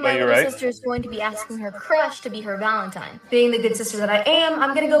was sent by My you, little right? sister is going to be asking her crush to be her Valentine. Being the good sister that I am,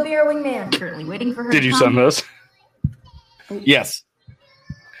 I'm going to go be her wingman. Currently waiting for her. Did you send this? Yes.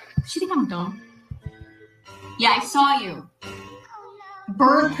 She think I'm dumb. Yeah, I saw you.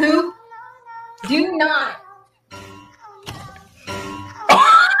 Bird poop. Do not.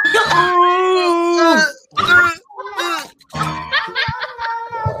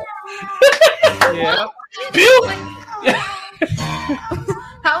 Yeah.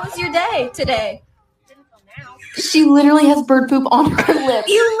 How was your day today? She literally has bird poop on her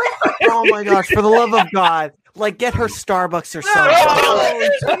lips. Oh my gosh! For the love of God, like get her Starbucks or something.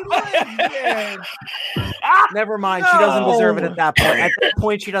 Never mind. She doesn't deserve it at that point. At that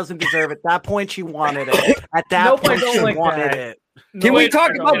point, she doesn't deserve it. At that point, she wanted it. At that point, she wanted it. Can we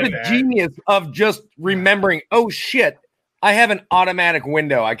talk about the genius of just remembering? Oh shit! I have an automatic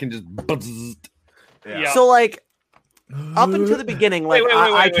window. I can just. Yeah. So like, up until the beginning, like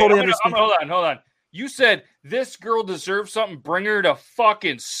I totally understand. Hold on. You said this girl deserves something. Bring her to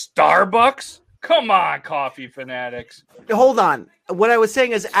fucking Starbucks. Come on, coffee fanatics. Hold on. What I was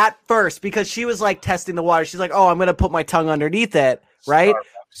saying is at first, because she was like testing the water, she's like, oh, I'm going to put my tongue underneath it. Right.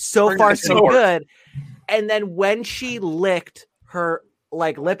 So far, so good. And then when she licked her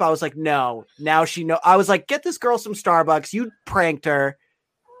like lip, I was like, no, now she know. I was like, get this girl some Starbucks. You pranked her.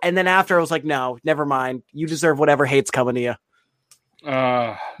 And then after I was like, no, never mind. You deserve whatever hate's coming to you.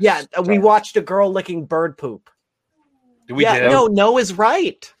 We watched a girl licking bird poop. No is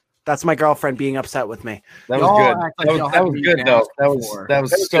right. That's my girlfriend being upset with me. That was good. That was good though. That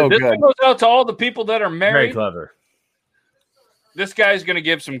was so good. This goes out to all the people that are married. Very clever. This guy's going to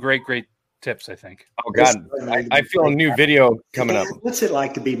give some great tips, I think. Oh God, I feel a new video coming up. What's it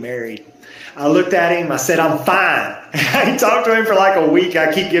like to be married? I looked at him. I said, I'm fine. I talked to him for like a week.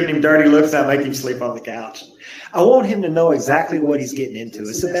 I keep giving him dirty looks. I make him sleep on the couch. I want him to know exactly what he's getting into.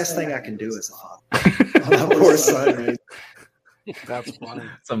 It's the best thing I can do as a father. Of course, son. That's funny.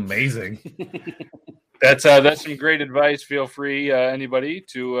 It's amazing. That's some great advice. Feel free, anybody,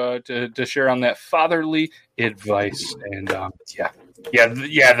 to share on that fatherly advice. And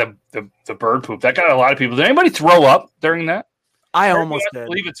the bird poop that got a lot of people. Did anybody throw up during that? I almost did.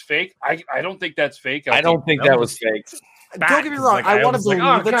 Believe it's fake. I don't think that's fake. I don't think that was fake. Don't get me wrong. I want to believe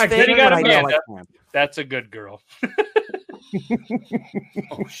it's fake, but I know I can't. That's a good girl.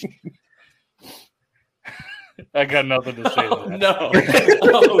 I got nothing to say. No.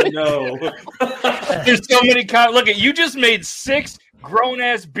 There's so many. Look at you. Just made 6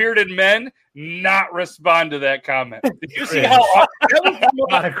 grown-ass bearded men not respond to that comment. Did you see how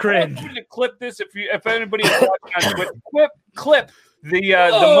cringe? I'm going to clip this if anybody is watching on Twitter, clip the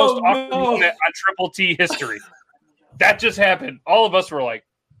most awkward moment on Triple T history. That just happened. All of us were like,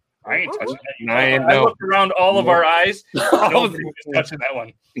 I ain't touching that. I looked around all of our eyes. Nobody was touching that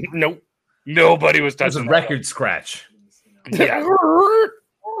one. Nope. Nobody was touching that record scratch. Yeah.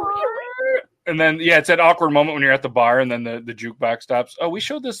 And then, it's that awkward moment when you're at the bar and then the jukebox stops. Oh, we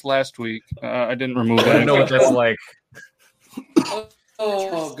showed this last week. I didn't remove it. I don't know what that's like.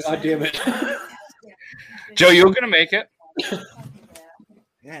 Oh, God damn it. Joe, you going to make it?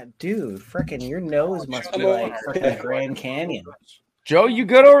 Yeah, dude, freaking your nose must be like freaking Grand Canyon. Joe, you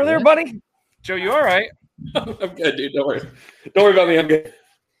good over there, buddy? Joe, you all right? I'm good, dude. Don't worry. Don't worry about me. I'm good.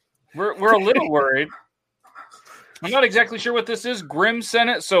 We're a little worried. I'm not exactly sure what this is. Grim sent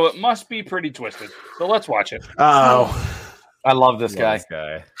it, so it must be pretty twisted. So let's watch it. Oh, I love this guy.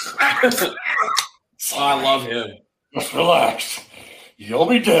 I love him. Just relax. You'll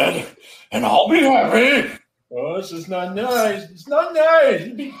be dead, and I'll be happy. Oh, this is not nice. It's not nice.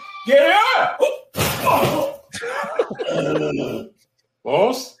 Get up!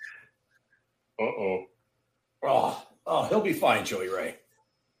 Boss? Uh-oh. Oh, he'll be fine, Joey Ray.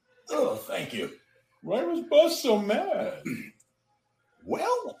 Oh, thank you. Why was Boss so mad?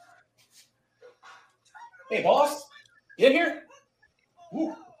 Well? Hey, boss. You in here?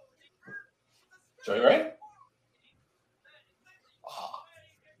 Ooh. Joey Ray?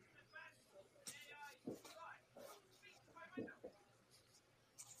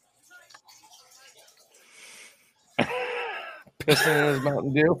 Pissing in his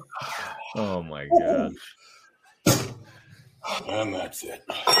Mountain Dew. Oh my god. And that's it.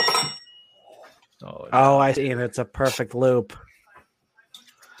 Oh, I see. And it's a perfect loop.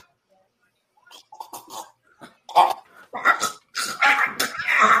 Well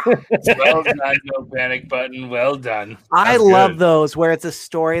done, no panic button. Well done. I love those where it's a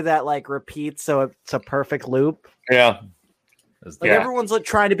story that like repeats, so it's a perfect loop. Yeah. Like everyone's like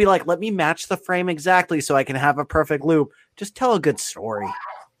trying to be like, let me match the frame exactly so I can have a perfect loop. Just tell a good story.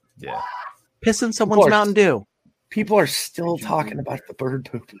 Yeah. Piss in someone's Mountain Dew. People are still talking about the bird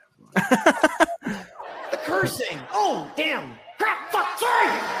poop. The cursing. Oh, damn. Crap, fuck, sorry.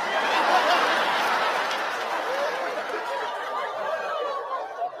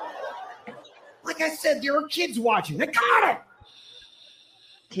 Like I said, there are kids watching. I got it.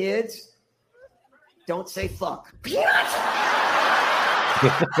 Kids, don't say fuck.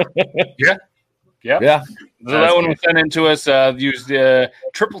 Yeah. So that one was sent in to us. Used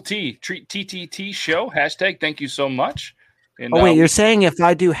Triple T TTT show hashtag. Thank you so much. And, wait, you're saying if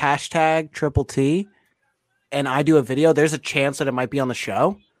I do hashtag Triple T and I do a video, there's a chance that it might be on the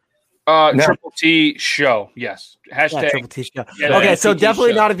show? No. Triple T show. Yes. Hashtag Triple T show. Yeah, okay, so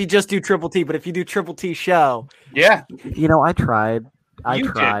definitely show. not if you just do Triple T, but if you do Triple T show. Yeah. You know, I tried.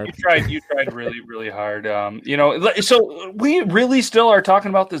 You tried really, really hard. So we really still are talking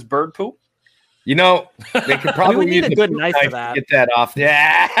about this bird poop. You know, they could probably need a good knife for that. Get that off.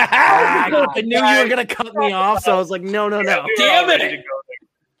 Yeah. I knew you were going to cut me off, so I was like, no. Yeah, damn it.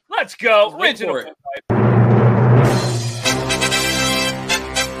 Let's go. Original.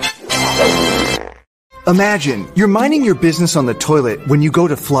 Imagine you're minding your business on the toilet when you go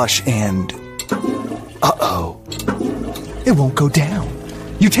to flush and it won't go down.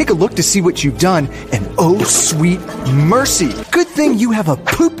 You take a look to see what you've done, and oh, sweet mercy. Good thing you have a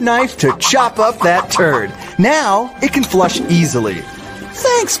poop knife to chop up that turd. Now it can flush easily.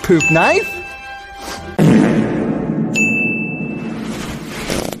 Thanks, poop knife.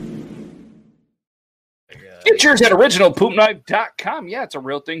 Get yours at originalpoopknife.com. Yeah, it's a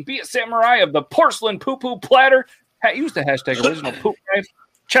real thing. Be a samurai of the porcelain poo-poo platter. Use the hashtag originalpoopknife.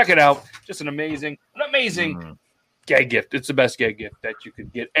 Check it out. Just an amazing gag gift. It's the best gag gift that you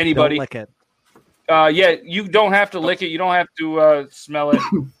could get anybody. Don't lick it. Yeah, you don't have to lick it. You don't have to smell it.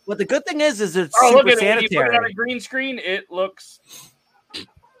 But the good thing is it's super look at sanitary. it. You put it on a green screen, it looks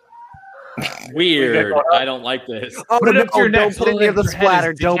weird. I don't like this. Oh, don't put it near the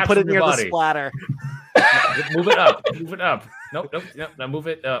splatter. Don't put it near the splatter. Move it up. Move it up. Nope. Now move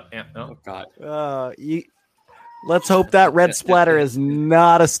it up. Yeah, no. Oh, God. Let's hope that red splatter is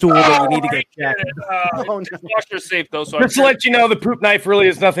not a stool that you need to get checked. Wash your safe, though. So just to let you know, the poop knife really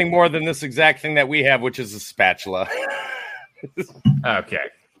is nothing more than this exact thing that we have, which is a spatula. Okay.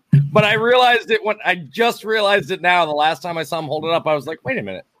 But I realized it when I just realized it now. The last time I saw him hold it up, I was like, wait a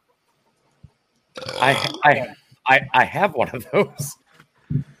minute. I have one of those.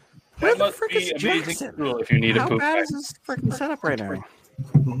 Where the frick is Jackson? If you need How a poop bad knife. is this freaking setup right now?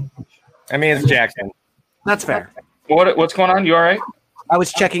 I mean, it's Jackson. That's fair. What's going on? You all right? I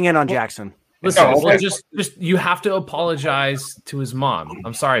was checking in on Jackson. Listen, just you have to apologize to his mom.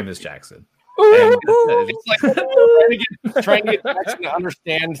 I'm sorry, Miss Jackson. It's like trying to get Jackson to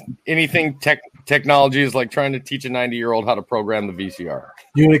understand anything technology is like trying to teach a 90-year-old how to program the VCR.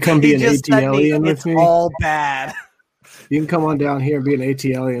 You want to come be an AT alien with me? All bad. You can come on down here and be an AT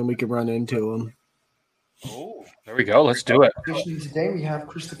alien. We can run into him. Oh, there we go. Let's do it. Today we have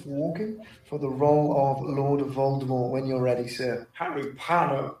Christopher Walken for the role of Lord of Voldemort. When you're ready, sir. Harry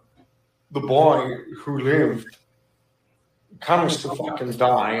Potter, the boy who lived, comes to fucking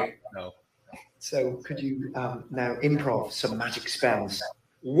die. No. So could you now improv some magic spells?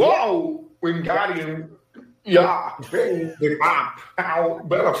 Whoa, Wingardium, yeah, the map, how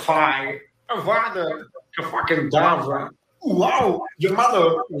butterfly, father, the fucking dove. Wow, your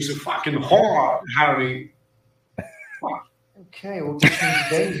mother was a fucking whore, Harry. Okay, well,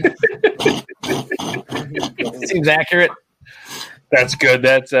 today. Seems accurate. That's good.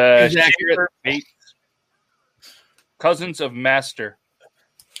 That's accurate. Cousins of Master.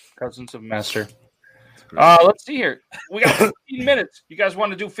 Let's see here. We got 15 minutes. You guys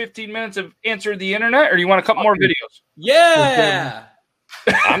want to do 15 minutes of Answer the Internet, or do you want a couple more videos? Yeah.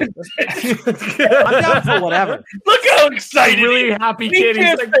 I'm down for whatever. Look how excited! Really happy kid.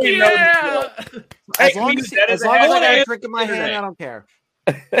 He's like, yeah. As long as I got a drink in my hand, I don't care.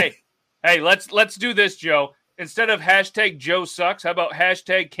 Hey, let's do this, Joe. Instead of hashtag Joe sucks, how about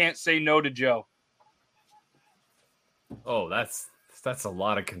hashtag can't say no to Joe? Oh, that's a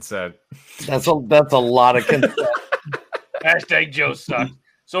lot of consent. That's a lot of consent. Hashtag Joe sucks.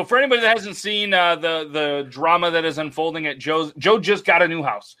 So for anybody that hasn't seen the drama that is unfolding at Joe just got a new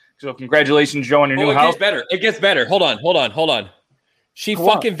house. So congratulations, Joe, on your new house. It gets better. Hold on. She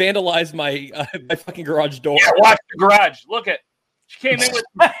fucking vandalized my my fucking garage door. Yeah, watch the garage. Look at. She came in with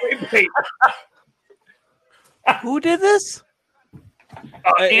spray paint. Who did this?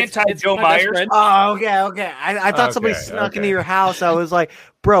 Anti-Joe Myers. Oh, okay. I thought somebody snuck into your house. I was like,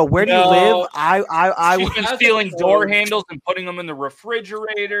 bro, where do you live? She's been stealing door handles and putting them in the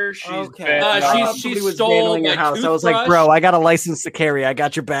refrigerator. She's been, she stole my house. I was like, bro, I got a license to carry. I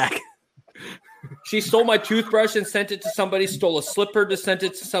got your back. She stole my toothbrush and sent it to somebody. Stole a slipper to send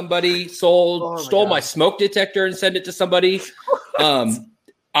it to somebody. Stole my smoke detector and sent it to somebody.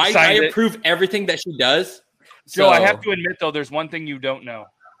 I approve everything that she does. Joe, I have to admit, though, there's one thing you don't know.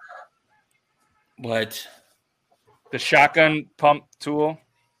 What? The shotgun pump tool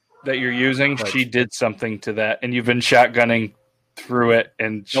that you're using, she did something to that, and you've been shotgunning through it,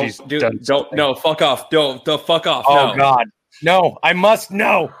 and she's done. Fuck off. Don't fuck off. Oh, God. No, I must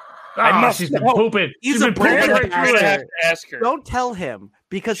know. She's been pooping. He's a brand ambassador. Don't tell him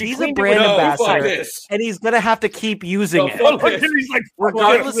because he's a brand ambassador, and he's gonna have to keep using it. He's like,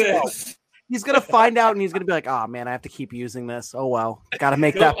 regardless. He's gonna find out, and he's gonna be like, "Oh man, I have to keep using this. Oh well, gotta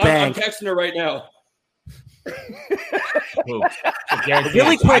make that bank." I'm texting her right now.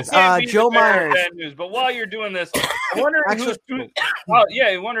 Really quick, Joe Myers. But while you're doing this, I'm wondering who's.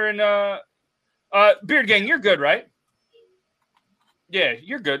 Wondering. Beard Gang, you're good, right? Yeah,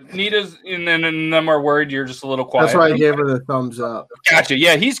 you're good. Nita's and them are worried you're just a little quiet. That's why I gave her the thumbs up. Gotcha.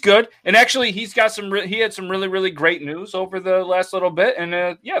 Yeah, he's good. And actually, he's got he had some really, really great news over the last little bit.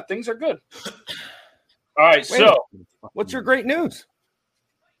 And things are good. All right. What's your great news?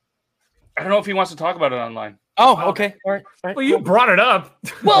 I don't know if he wants to talk about it online. Oh, okay. All right. Well, you brought it up.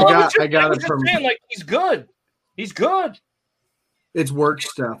 Well, I got it from saying, like, he's good. He's good. It's work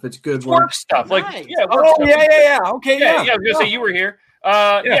stuff. It's good work stuff. Like, nice. yeah. Yeah. Okay. Yeah. I was gonna say you were here.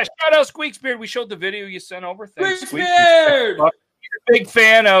 Shout out Squeaksbeard. We showed the video you sent over. Thanks, Squeaksbeard. You're a big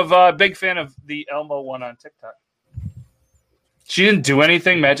fan of the Elmo one on TikTok. She didn't do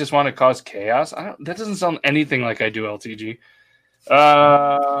anything. Matt just wanted to cause chaos. That doesn't sound anything like I do, LTG.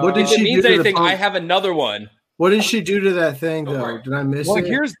 What did she do to the I have another one. What did she do to that thing, though? Did I miss it?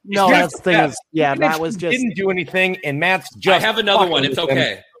 That was just didn't do anything, and Matt's just. I have another one. It's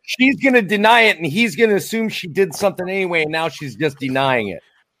okay. She's gonna deny it, and he's gonna assume she did something anyway, and now she's just denying it.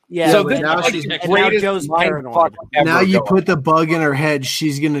 Yeah. So now she's Joe's paranoid. Now you put the bug in her head.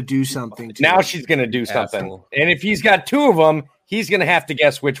 She's gonna do something. Now she's gonna do something, and if he's got two of them, he's gonna have to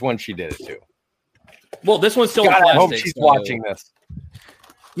guess which one she did it to. Well, this one's still. I hope she's watching this.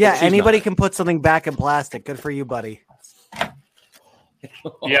 Yeah, anybody can put something back in plastic. Good for you, buddy.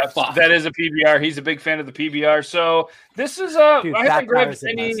 Yeah, that is a PBR. He's a big fan of the PBR. So this is I haven't grabbed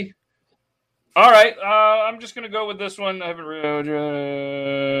any. All right, I'm just gonna go with this one. I haven't.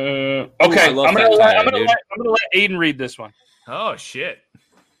 Okay, I'm gonna let Aiden read this one. Oh shit!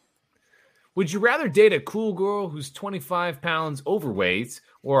 Would you rather date a cool girl who's 25 pounds overweight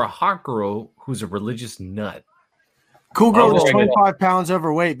or a hot girl who's a religious nut? Cool Girl was 25 pounds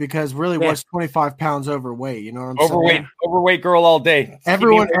overweight because really what's 25 pounds overweight? You know what I'm saying? Overweight girl all day.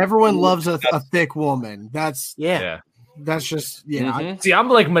 Everyone loves a thick woman. That's yeah. That's just See, I'm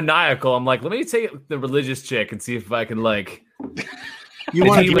like maniacal. I'm like, let me take the religious chick and see if I can like. You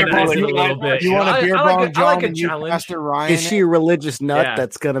want to demonize it a little bit. You want a beer bong I like a and you challenge. Pastor Ryan? Is she a religious nut Yeah.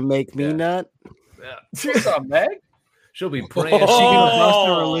 that's gonna make me nut? Yeah. What's up, Meg? She'll be praying. Is she gonna bust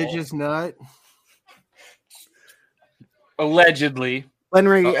a religious nut? Allegedly. In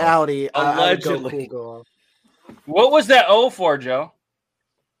reality, I would go Allegedly. Cool Girl. What was that O for, Joe?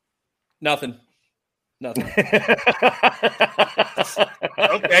 Nothing.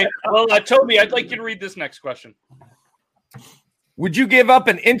 Okay. Well, Toby, I'd like you to read this next question. Would you give up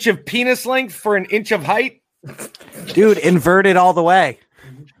an inch of penis length for an inch of height? Dude, inverted all the way.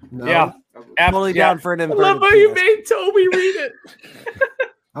 No. Yeah. Totally down for an I inverted. love how you penis. made Toby read it.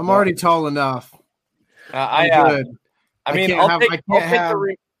 I'm already tall enough. I'm good. I mean,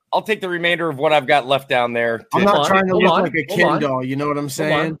 I'll take the remainder of what I've got left down there. I'm not trying to look like a hold Ken on. doll. You know what I'm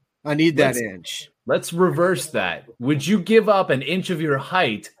saying? I need that inch. Let's reverse that. Would you give up an inch of your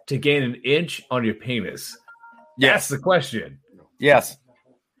height to gain an inch on your penis? That's the question. Yes.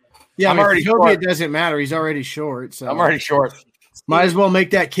 Yeah, I'm but already for Toby, short. it doesn't matter. He's already short. So I'm already short. Might as well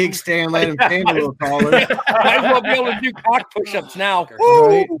make that kickstand, let him stand a little taller. Might as well be able to do cock push-ups now.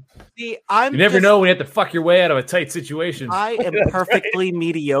 Right? See, I'm You never just- know when you have to fuck your way out of a tight situation. I am perfectly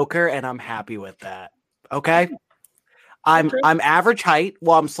mediocre, and I'm happy with that. Okay, I'm average height.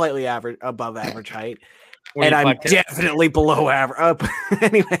 Well, I'm slightly above average height, and I'm definitely below average.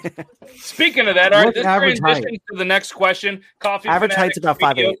 Anyway, Speaking of that, all right, What's this average transitions to the next question. Coffee average Fanatics height's about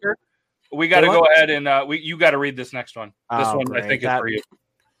 5'8". mediocre. We got to Say go what? ahead and you got to read this next one. This Oh, one I great. think is That- for you.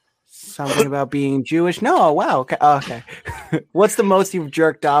 something about being Jewish. No, wow. Okay, okay. What's the most you've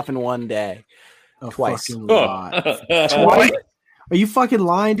jerked off in one day? Twice. Fucking lot. Twice? Are you fucking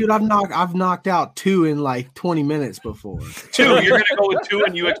lying, dude? I've knocked out 2 in like 20 minutes before. 2. You're going to go with 2,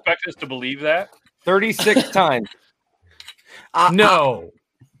 and you expect us to believe that? 36 times. No.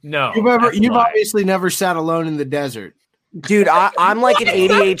 You've obviously never sat alone in the desert. Dude, I'm like an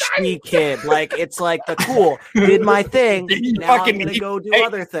ADHD kid. Like, it's like the cool, did my thing. Now I'm going to go do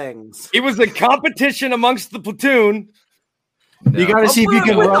other things. It was a competition amongst the platoon. You got to see if you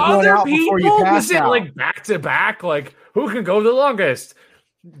can With rub one other out before you people? pass Was it out. like back to back? Like, who can go the longest?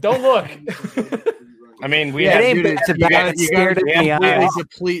 Don't look. I mean, we It have ain't back to back. It stared at me. really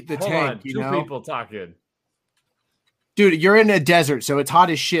deplete the Hold tank. on, You two know, people talking. dude, you're in a desert, so it's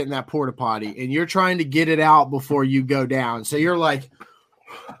hot as shit in that porta potty, and you're trying to get it out before you go down. So you're like,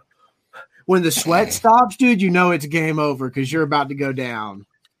 when the sweat stops, dude, you know it's game over because you're about to go down.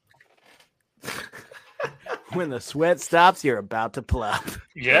 When the sweat stops, you're about to plop.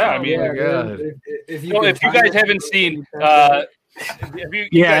 Yeah, I mean, If so if you guys haven't seen, yeah,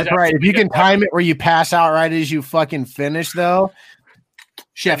 that's right. If you can time it where you pass out right as you fucking finish, though,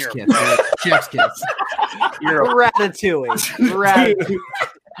 chef's kiss. Right? Chef's kiss. You're Ratatouille. Ratatouille.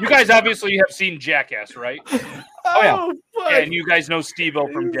 You guys obviously have seen Jackass, right? Oh yeah. Yeah, and you guys know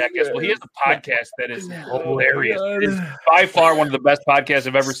Steve-O from Jackass. Well, he has a podcast that is hilarious. It's by far one of the best podcasts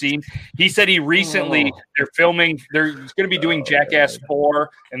I've ever seen. He said he recently they're going to be doing Jackass 4,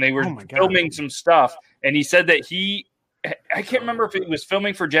 and they were filming some stuff. And he said that I can't remember if it was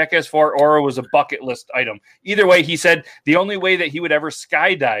filming for Jackass 4 or it was a bucket list item. Either way, he said the only way that he would ever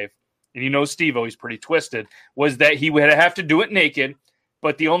skydive, and you know Steve-O, he's pretty twisted, was that he would have to do it naked.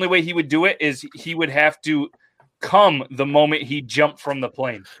 But the only way he would do it is he would have to come the moment he jumped from the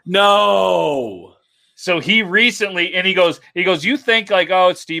plane. No. So he recently, and he goes, you think like, oh,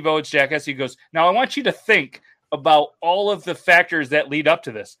 it's Steve-O, it's Jackass. He goes, now I want you to think about all of the factors that lead up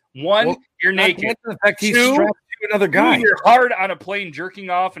to this. One, you're naked. The fact he's 2, strapped to another guy. you're hard on a plane jerking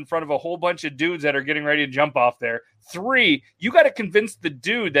off in front of a whole bunch of dudes that are getting ready to jump off there. 3, you got to convince the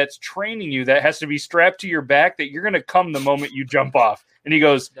dude that's training you that has to be strapped to your back that you're going to come the moment you jump off. And he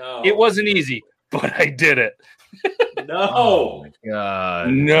goes, It wasn't easy, but I did it. No.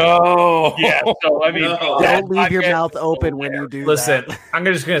 No. Yeah. So, I mean, Don't leave your mouth open when you do Listen, that. I'm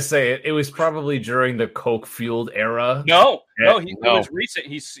just going to say it. It was probably during the Coke fueled era. No, Yeah, it was recent.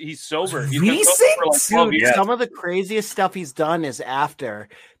 He's sober. He's been sober Recent? for like 12 Dude, years. some of the craziest stuff he's done is after.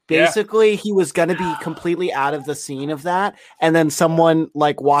 Basically, he was going to be completely out of the scene of that. And then someone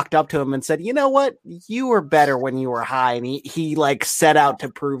like walked up to him and said, you know what? You were better when you were high. And he like set out to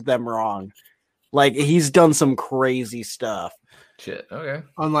prove them wrong. Like he's done some crazy stuff. Shit. Okay.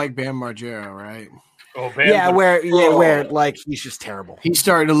 Unlike Bam Margera, right? where like he's just terrible. He's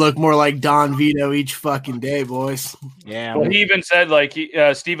starting to look more like Don Vito each fucking day, boys. Yeah. Well, he even said like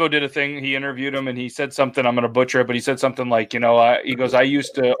Steve-O did a thing. He interviewed him and he said something. I'm going to butcher it, but he said something like, he goes, I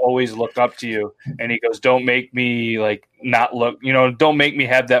used to always look up to you, and he goes, don't make me like not look, don't make me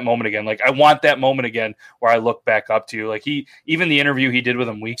have that moment again. Like I want that moment again where I look back up to you. Like even the interview he did with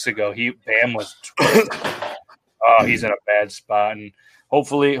him weeks ago, Bam was, he's in a bad spot, and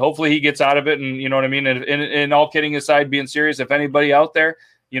hopefully he gets out of it. And you know what I mean? And all kidding aside, being serious, if anybody out there,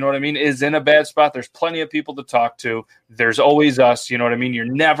 you know what I mean, is in a bad spot, there's plenty of people to talk to. There's always us. You know what I mean? You're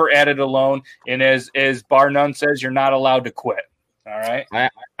never at it alone. And as Bar None says, you're not allowed to quit. All right.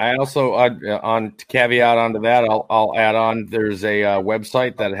 I also on caveat onto that, I'll add on. There's a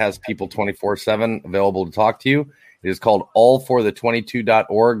website that has people 24/7 available to talk to you. It is called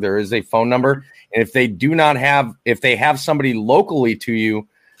allforthe22.org. There is a phone number, and if they have somebody locally to you,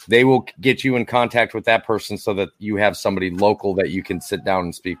 they will get you in contact with that person so that you have somebody local that you can sit down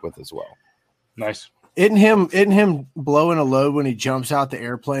and speak with as well. Nice. Isn't him blowing a load when he jumps out the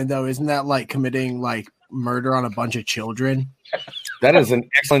airplane though? Isn't that like committing like murder on a bunch of children? That is an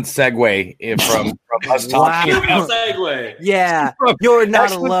excellent segue from us talking. Wow. Segue. Yeah, you're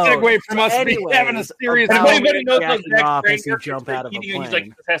not alone. Segue from us having a serious. Anybody knows like off Zach as you jump out of a plane. He's like,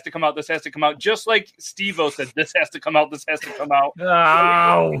 this has to come out. This has to come out. Just like Steve-O said, this has to come out. This has to come out.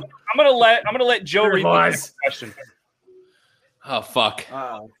 Oh. I'm gonna let Joe read the next question. Oh fuck.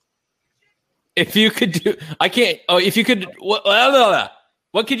 Uh-oh. If you could do, I can't. Oh, if you could, what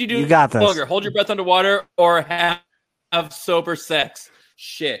could you do? You got this. Longer, hold your breath underwater, or have sober sex.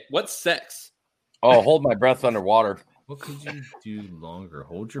 Shit, what's sex? Oh, hold my breath underwater. What could you do longer?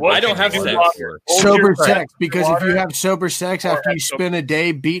 Hold your. I don't have sex. Sober sex, because if you have sober sex after you spend a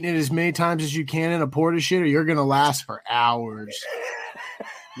day beating it as many times as you can in a porta shit, you're gonna last for hours.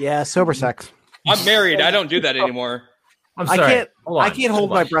 Yeah, sober sex. I'm married. I don't do that anymore. I'm sorry. I can't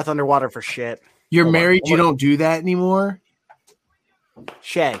hold my breath underwater for shit. You're married. You don't do that anymore.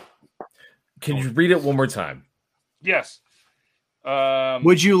 Shay, can you read it one more time? Yes.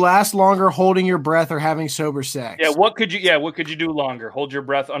 Would you last longer holding your breath or having sober sex? Yeah. What could you do longer? Hold your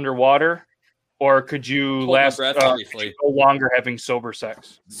breath underwater, or could you last breath, go longer having sober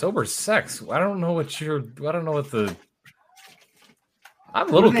sex? Sober sex. I don't know what the. I'm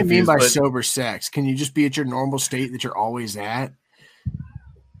a What little do they confused. mean by but sober sex? Can you just be at your normal state that you're always at?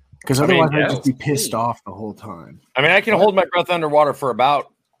 Because otherwise, I'd just be pissed off the whole time. I mean, I can hold my breath underwater for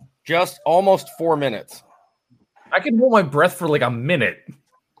about just almost 4 minutes. I can hold my breath for like a minute.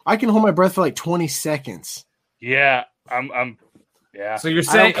 I can hold my breath for like 20 seconds. Yeah, I'm. Yeah. So you're I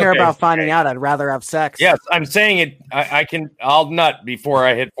saying don't care about finding out. I'd rather have sex. Yes, I'm saying it. I'll nut before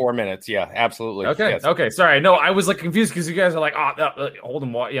I hit 4 minutes. Yeah, absolutely. Okay. Yes. Okay. Sorry. No, I was like confused because you guys are like,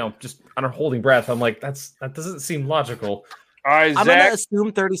 holding, just under holding breath. I'm like, that doesn't seem logical. All right, I'm gonna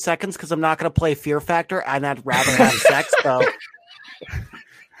assume 30 seconds because I'm not gonna play Fear Factor, and I'd rather have sex. So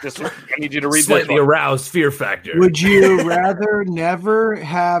I need you to read slightly this aroused Fear Factor. Would you rather never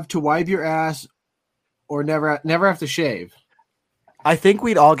have to wipe your ass or never have to shave? I think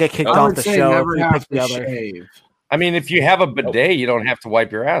we'd all get kicked I off would the say show if never we have picked to the other. shave. I mean, if you have a bidet, you don't have to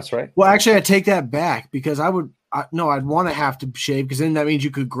wipe your ass, right? Well, actually, I take that back because I'd want to have to shave because then that means you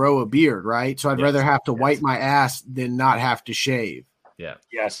could grow a beard, right? So I'd rather have to wipe my ass than not have to shave. Yeah.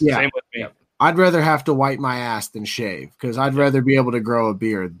 Yes. Yeah. Same with me. I'd rather have to wipe my ass than shave because I'd rather be able to grow a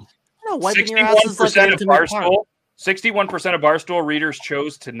beard. No, wiping your ass is like 61% an of intimate part. Barstool. 61% of Barstool readers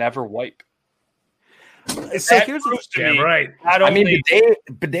chose to never wipe. So here's the Yeah, right. I mean,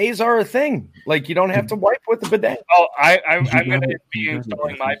 bidets are a thing. Like, you don't have to wipe with the bidet. Oh, I'm going to be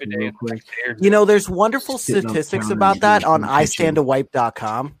installing my bidet in the next day or two. You know, there's wonderful statistics about that on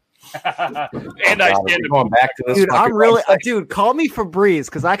istandawipe.com. And I stand going back to this. Dude, I'm really, dude, call me Febreze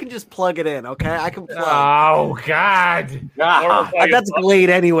because I can just plug it in. Okay, I can plug. Oh God, That's Glade,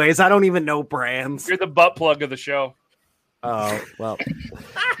 anyways. I don't even know brands. You're the butt plug of the show. Oh well,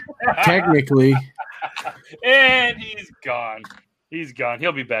 Technically. And he's gone. He's gone.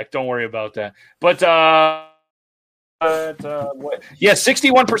 He'll be back. Don't worry about that. But what? Yeah,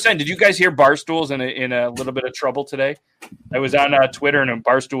 61%. Did you guys hear Barstool's in a little bit of trouble today? I was on Twitter and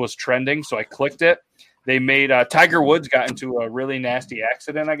Barstool was trending, so I clicked it. They made Tiger Woods got into a really nasty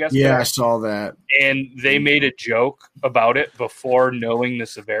accident, I guess. Yeah, I saw that. And they made a joke about it before knowing the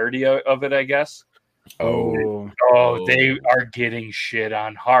severity of it, I guess. Oh, they are getting shit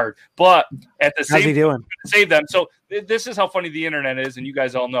on hard. But at the same time, save them. So this is how funny the internet is, and you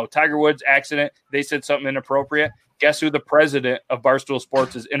guys all know. Tiger Woods accident. They said something inappropriate. Guess who the president of Barstool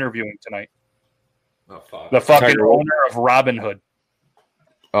Sports is interviewing tonight? Oh, fuck. The fucking owner of Robinhood.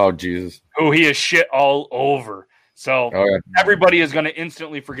 Oh, Jesus. Who he is shit all over. So everybody is going to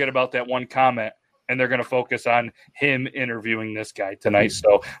instantly forget about that one comment, and they're going to focus on him interviewing this guy tonight.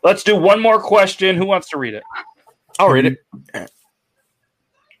 So let's do one more question. Who wants to read it? I'll read it.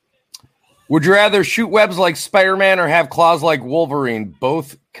 Would you rather shoot webs like Spider-Man or have claws like Wolverine?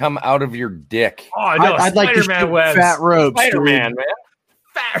 Both come out of your dick. Oh, no, I'd like to shoot webs. fat ropes. Spider-Man, man.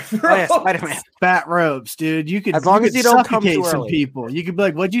 Fat ropes. Oh, yeah, Spider-Man. Fat ropes, dude. You could, as long as you don't come suffocate too some early. people. You could be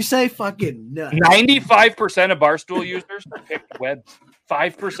like, "What'd you say?" Fucking nuts. 95% of Barstool users picked webs.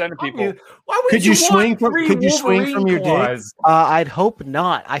 5% of people. Why would Could you swing from? three Could you swing Wolverine from your dick? claws? I'd hope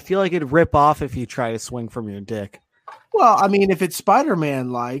not. I feel like it'd rip off if you try to swing from your dick. Well, I mean, if it's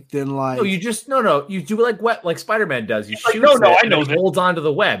Spider-Man like, then like No, you just you do like Spider-Man does. You shoot I know he holds onto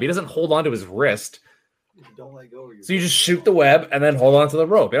the web. He doesn't hold onto his wrist. Don't let go of your So you just shoot the web and then hold onto the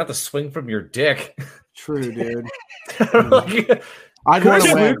rope. You don't have to swing from your dick. true, dude. Like, I'd could I want to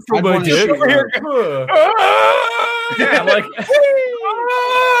swing web. from I'd my want to dick? shoot Yeah, like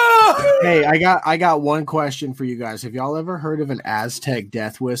Hey, I got one question for you guys. Have y'all ever heard of an Aztec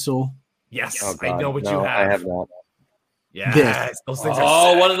death whistle? yes, Oh, I God. know what No, you have. I have not. Yes, those things are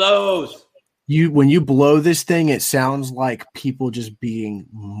Oh, sick. one of those. When you blow this thing, it sounds like people just being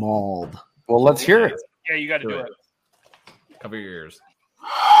mauled. Well, let's hear it. Yeah, you got to do it. Cover your ears.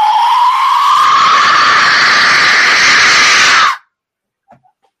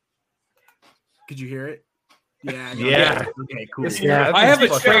 Could you hear it? Yeah. Yeah. Okay, cool. Yeah, I have a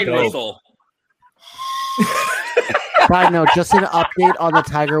that's train fucking whistle. Side note, just an update on the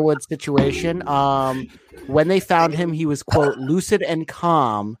Tiger Woods situation. When they found him, he was, quote, lucid and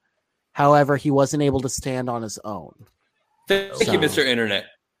calm. However, he wasn't able to stand on his own. Thank you, Mr. Internet.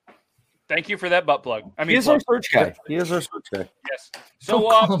 Thank you for that butt plug. I mean, He is our search guy. Yes. So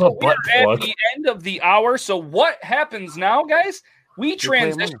Don't call him a we are butt at plug. the end of the hour. So what happens now, guys? We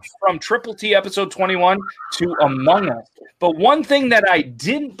transition from Triple T episode 21 to Among Us. But one thing that I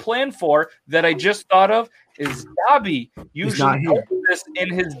didn't plan for that I just thought of is Dobby usually does this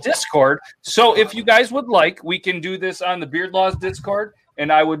in his Discord. So if you guys would like, we can do this on the Beard Laws Discord,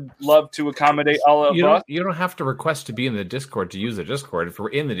 and I would love to accommodate all of us. You don't have to request to be in the Discord to use the Discord. If we're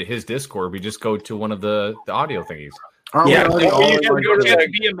in his Discord, we just go to one of the audio thingies. Yeah. You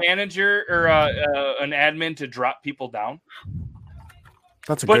can be a manager or an admin to drop people down.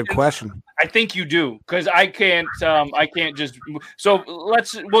 That's a good question. I think you do, because I can't just. So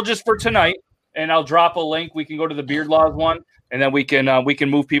we'll just for tonight, and I'll drop a link. We can go to the Beard Laws one, and then we can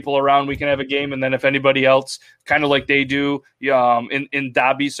move people around. We can have a game, and then if anybody else, kind of like they do, in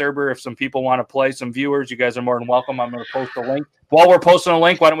Dobby server, if some people want to play, some viewers, you guys are more than welcome. I'm going to post a link. While we're posting a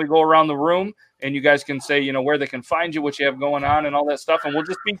link, why don't we go around the room and you guys can say, where they can find you, what you have going on, and all that stuff, and we'll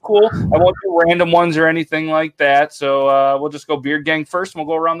just be cool. I won't do random ones or anything like that. So we'll just go Beard Gang first, and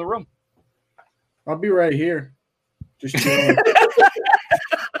we'll go around the room. I'll be right here. Just chilling.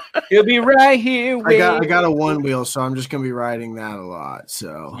 He'll be right here. I got a one wheel, so I'm just gonna be riding that a lot.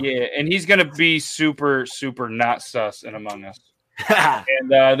 So yeah, and he's gonna be super, super not sus in Among Us.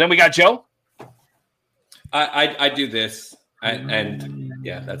 And then we got Joe. I do this, and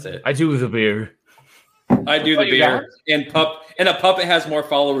that's it. I do the beer. I do the beer, and a puppet has more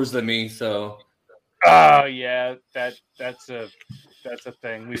followers than me. So, oh yeah, that's a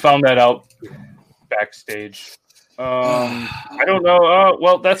thing. We found that out backstage. I don't know.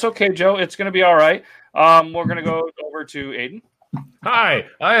 Well, that's okay, Joe. It's gonna be all right. We're gonna go over to Aiden. Hi,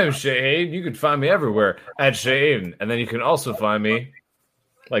 I am Shay Aiden. You can find me everywhere at Shay Aiden, and then you can also find me,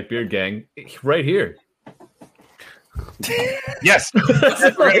 like Beard Gang, right here. Yes. We're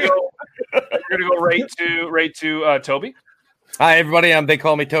gonna go right to Toby. Hi, everybody. They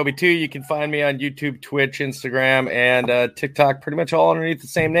call me Toby too. You can find me on YouTube, Twitch, Instagram, and TikTok, pretty much all underneath the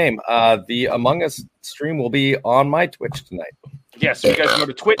same name. The Among Us stream will be on my Twitch tonight. Yes, so you guys go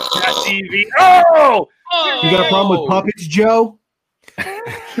to twitch.tv. Oh! You got a problem with puppets, Joe?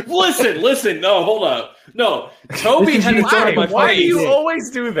 Listen. No, hold up. No, Toby had to start my Why do you dick. always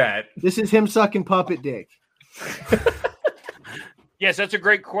do that? This is him sucking puppet dick. Yes, that's a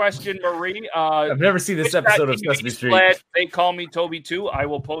great question, Marie. I've never seen this episode of Sesame Street. They call me Toby too. I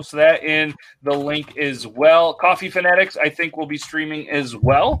will post that in the link as well. Coffee Fanatics, I think, will be streaming as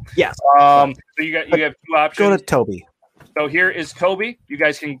well. Yes. So you have two options. Go to Toby. So here is Toby. You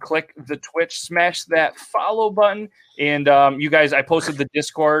guys can click the Twitch, smash that follow button. And you guys, I posted the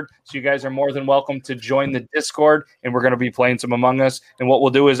Discord, so you guys are more than welcome to join the Discord. And we're going to be playing some Among Us. And what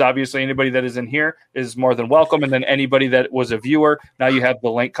we'll do is, obviously, anybody that is in here is more than welcome. And then anybody that was a viewer, now you have the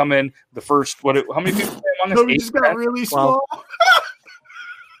link. Come in. The first, how many people play Among Us? Toby just got really small.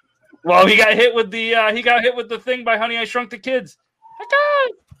 Well, he got hit with the thing by Honey, I Shrunk the Kids.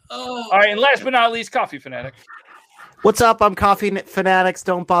 All right, and last but not least, Coffee Fanatic. What's up? I'm Coffee Fanatics.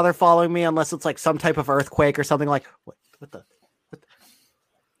 Don't bother following me unless it's like some type of earthquake or something like. What the?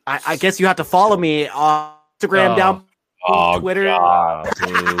 I guess you have to follow me on Instagram, down Twitter.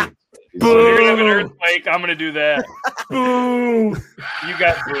 If you're gonna have an earthquake, I'm gonna do that. Boom! You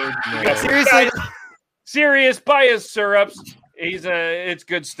got booed. Seriously, serious bias syrups. It's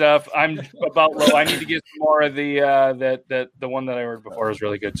good stuff. I'm about low. I need to get some more of the one that I ordered before was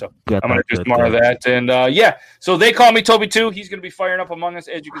really good. So I'm gonna do some more of that. And yeah, so they call me Toby too. He's gonna be firing up Among Us,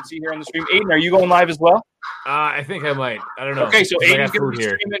 as you can see here on the stream. Aiden, are you going live as well? I think I might. I don't know. Okay, so Aiden's gonna be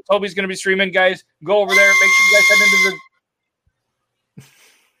streaming. Toby's gonna be streaming. Guys, go over there. Make sure you guys head into the.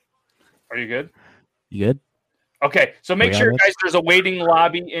 Are you good? You good? Okay, so make sure, guys, there's a waiting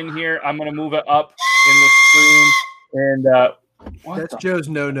lobby in here. I'm gonna move it up in the stream and. That's Joe's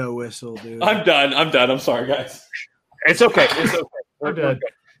no whistle, dude. I'm done. I'm sorry, guys. It's okay. We're done.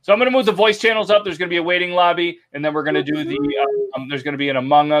 So I'm going to move the voice channels up. There's going to be a waiting lobby, and then we're going to do there's going to be an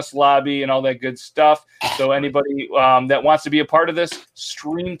Among Us lobby and all that good stuff. So anybody that wants to be a part of this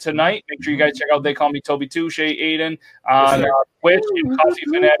stream tonight, make sure you guys check out They Call Me Toby 2, Shay Aiden on Twitch and Coffee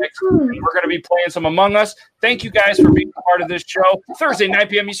Fanatics. And we're going to be playing some Among Us. Thank you guys for being a part of this show. Thursday, 9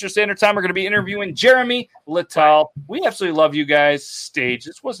 p.m. Eastern Standard Time, we're going to be interviewing Jeremy Littal. We absolutely love you guys. Stage.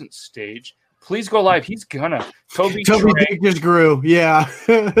 This wasn't stage. Please go live. He's gonna. Toby Dick just grew. Yeah.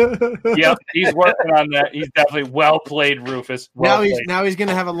 Yep. He's working on that. He's definitely well played, Rufus. Now he's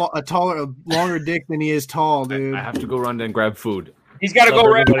gonna have a longer dick than he is tall, dude. I have to go run and grab food. He's got to go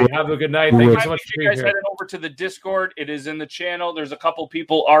right. Have a good night. Thank you so much for being here. Heading over to the Discord. It is in the channel. There's a couple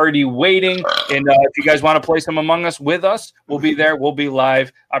people already waiting. And if you guys want to play some Among Us with us, we'll be there. We'll be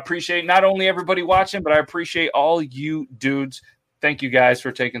live. I appreciate not only everybody watching, but I appreciate all you dudes. Thank you guys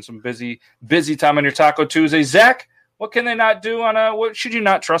for taking some busy time on your Taco Tuesday. Zach, what can they not do what should you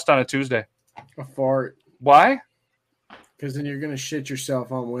not trust on a Tuesday? A fart. Why? Because then you're going to shit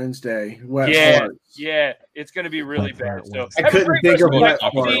yourself on Wednesday. Yeah, it's going to be really bad. So I couldn't think of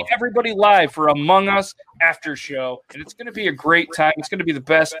see everybody live for Among Us after show, and it's going to be a great time. It's going to be the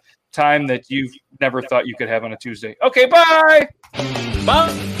best time that you've never thought you could have on a Tuesday. Okay, bye.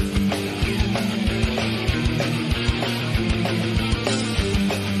 Bye.